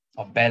friendship,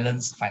 of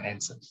balanced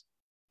finances.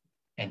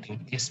 And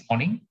this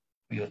morning,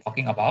 we were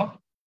talking about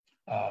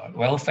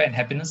welfare and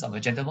happiness of a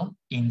gentleman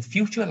in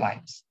future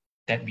lives,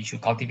 that we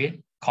should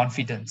cultivate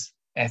confidence,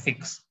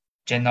 ethics,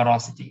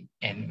 generosity,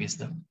 and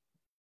wisdom.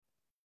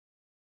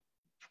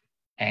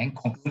 And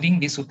concluding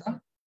this sutta,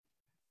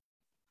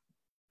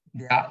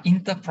 they are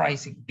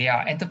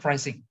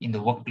enterprising in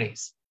the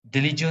workplace,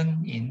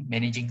 diligent in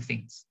managing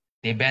things.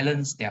 They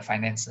balance their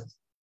finances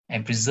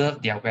and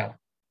preserve their wealth.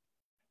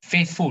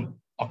 Faithful,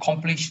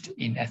 accomplished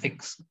in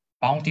ethics,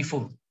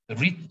 bountiful,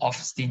 rid of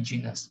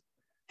stinginess.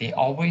 They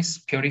always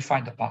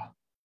purify the path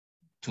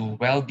to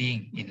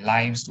well-being in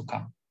lives to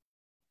come.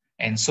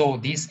 And so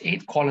these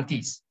 8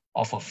 qualities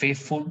of a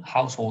faithful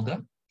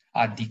householder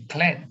are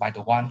declared by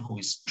the one who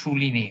is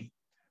truly named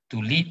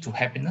to lead to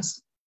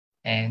happiness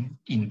and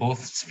in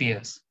both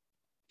spheres.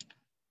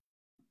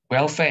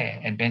 Welfare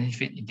and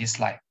benefit in this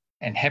life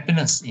and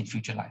happiness in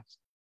future lives.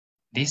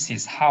 This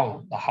is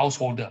how the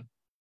householder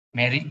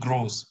merit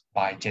grows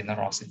by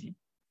generosity.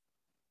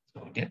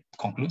 So that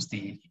concludes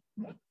the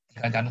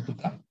Dighajanu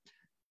Sutta.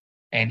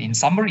 And in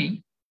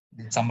summary,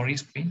 the summary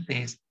screen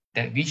says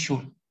that we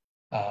should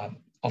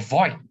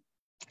avoid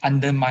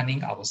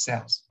undermining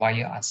ourselves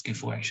via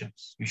unskillful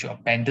actions. We should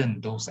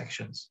abandon those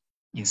actions.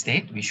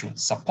 Instead, we should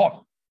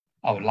support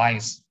our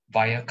lives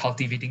via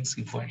cultivating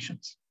skillful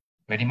actions.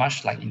 Very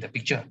much like in the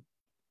picture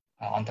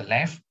on the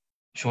left,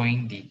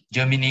 showing the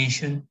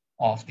germination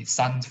of the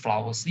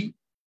sunflower seed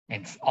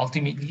and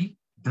ultimately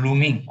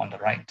blooming on the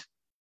right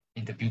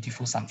in the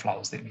beautiful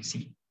sunflowers that we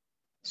see.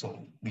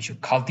 So we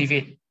should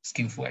cultivate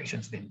skillful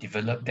actions, then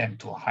develop them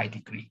to a high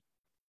degree.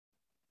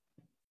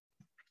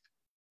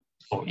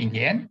 So in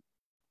the end,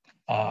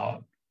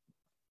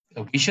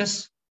 the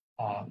wishes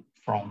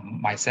from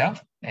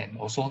myself and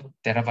also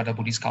Theravada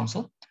Buddhist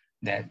Council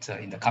that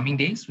in the coming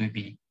days, we'll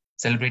be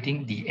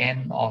celebrating the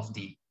end of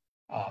the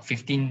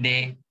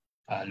 15-day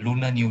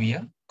Lunar New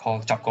Year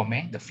called Cap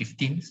Khmer, the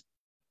 15th.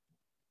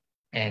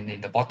 And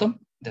in the bottom,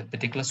 the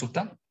particular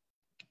sutta,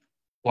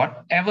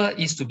 whatever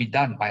is to be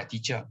done by a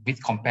teacher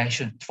with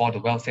compassion for the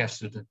welfare of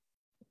students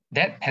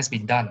That has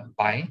been done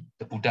by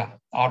the Buddha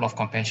out of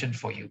compassion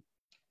for you.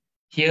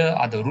 Here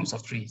are the roots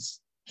of trees.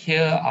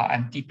 Here are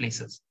empty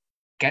places.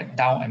 Get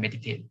down and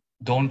meditate.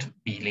 Don't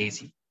be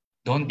lazy.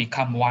 Don't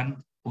become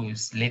one who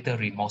is later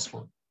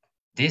remorseful.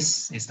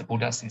 This is the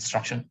Buddha's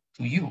instruction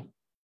to you.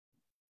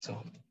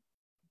 So,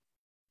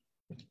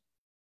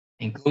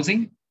 in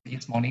closing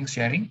this morning's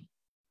sharing,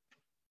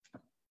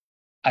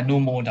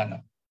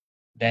 Anumodana,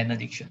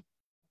 benediction.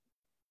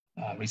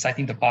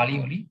 Reciting the Pali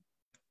only.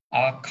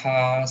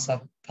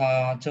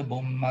 Akasatta ca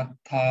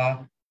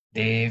bhummatta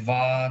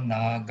deva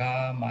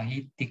naga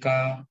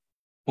mahitika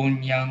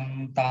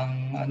punyang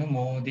tang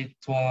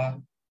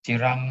anumoditva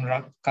cirang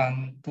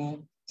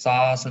rakkantu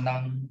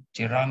sasanang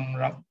cirang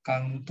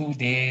rakkantu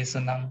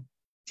desanang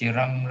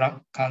cirang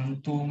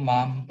rakkantu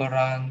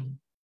mamperan.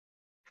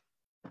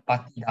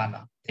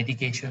 Patidana,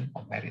 dedication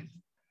of merit.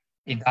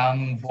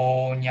 Idang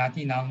vo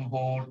nyati nang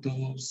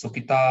hotu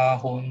sukita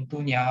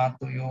hontu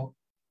nyatoyo.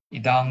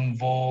 Idang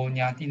vo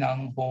nyati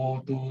nang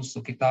hotu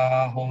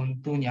sukita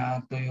hontu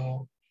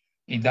nyatoyo.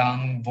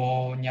 Idang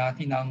vo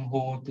nyati nang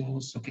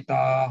hotu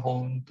sukita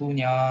hontu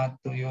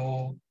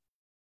nyatoyo.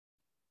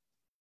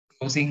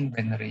 Closing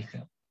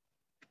veneration.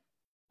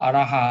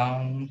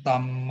 Arahang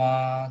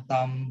tamma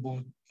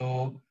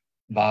tambuddho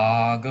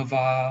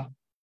bhagava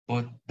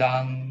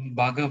buddhang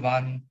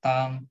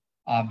bhagavantang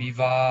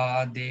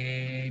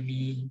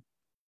abhivademi.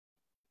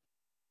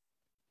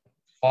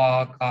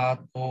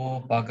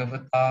 Swakato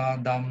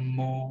bhagavata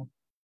dhammo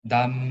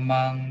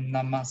dhammang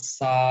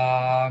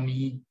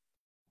namassami.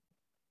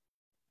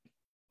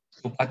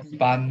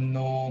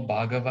 Supatipanno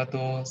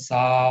bhagavato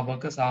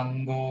savaka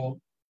sangho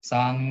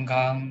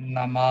sanghang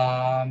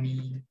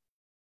namami.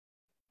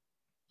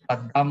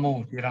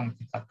 Saddhammo tirang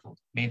titato.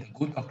 May the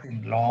good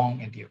doctrine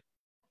long endure.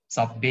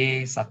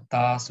 Sabbe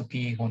satta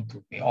sukhi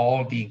hontu. May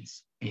all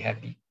beings be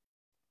happy.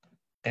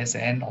 That's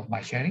the end of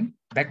my sharing.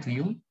 Back to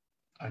you,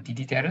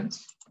 Didi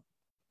Terence.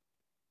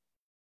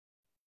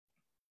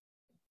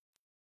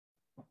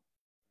 Thank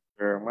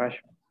you very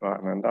much,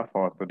 Ānanda,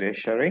 for today's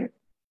sharing.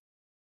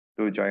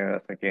 Do join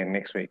us again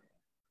next week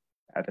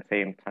at the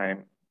same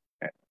time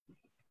at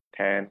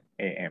 10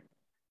 a.m.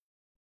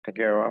 Thank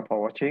you everyone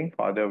for watching.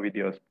 For other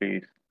videos,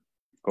 please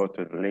go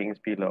to the links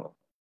below.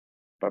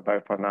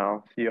 Bye-bye for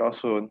now. See you all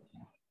soon.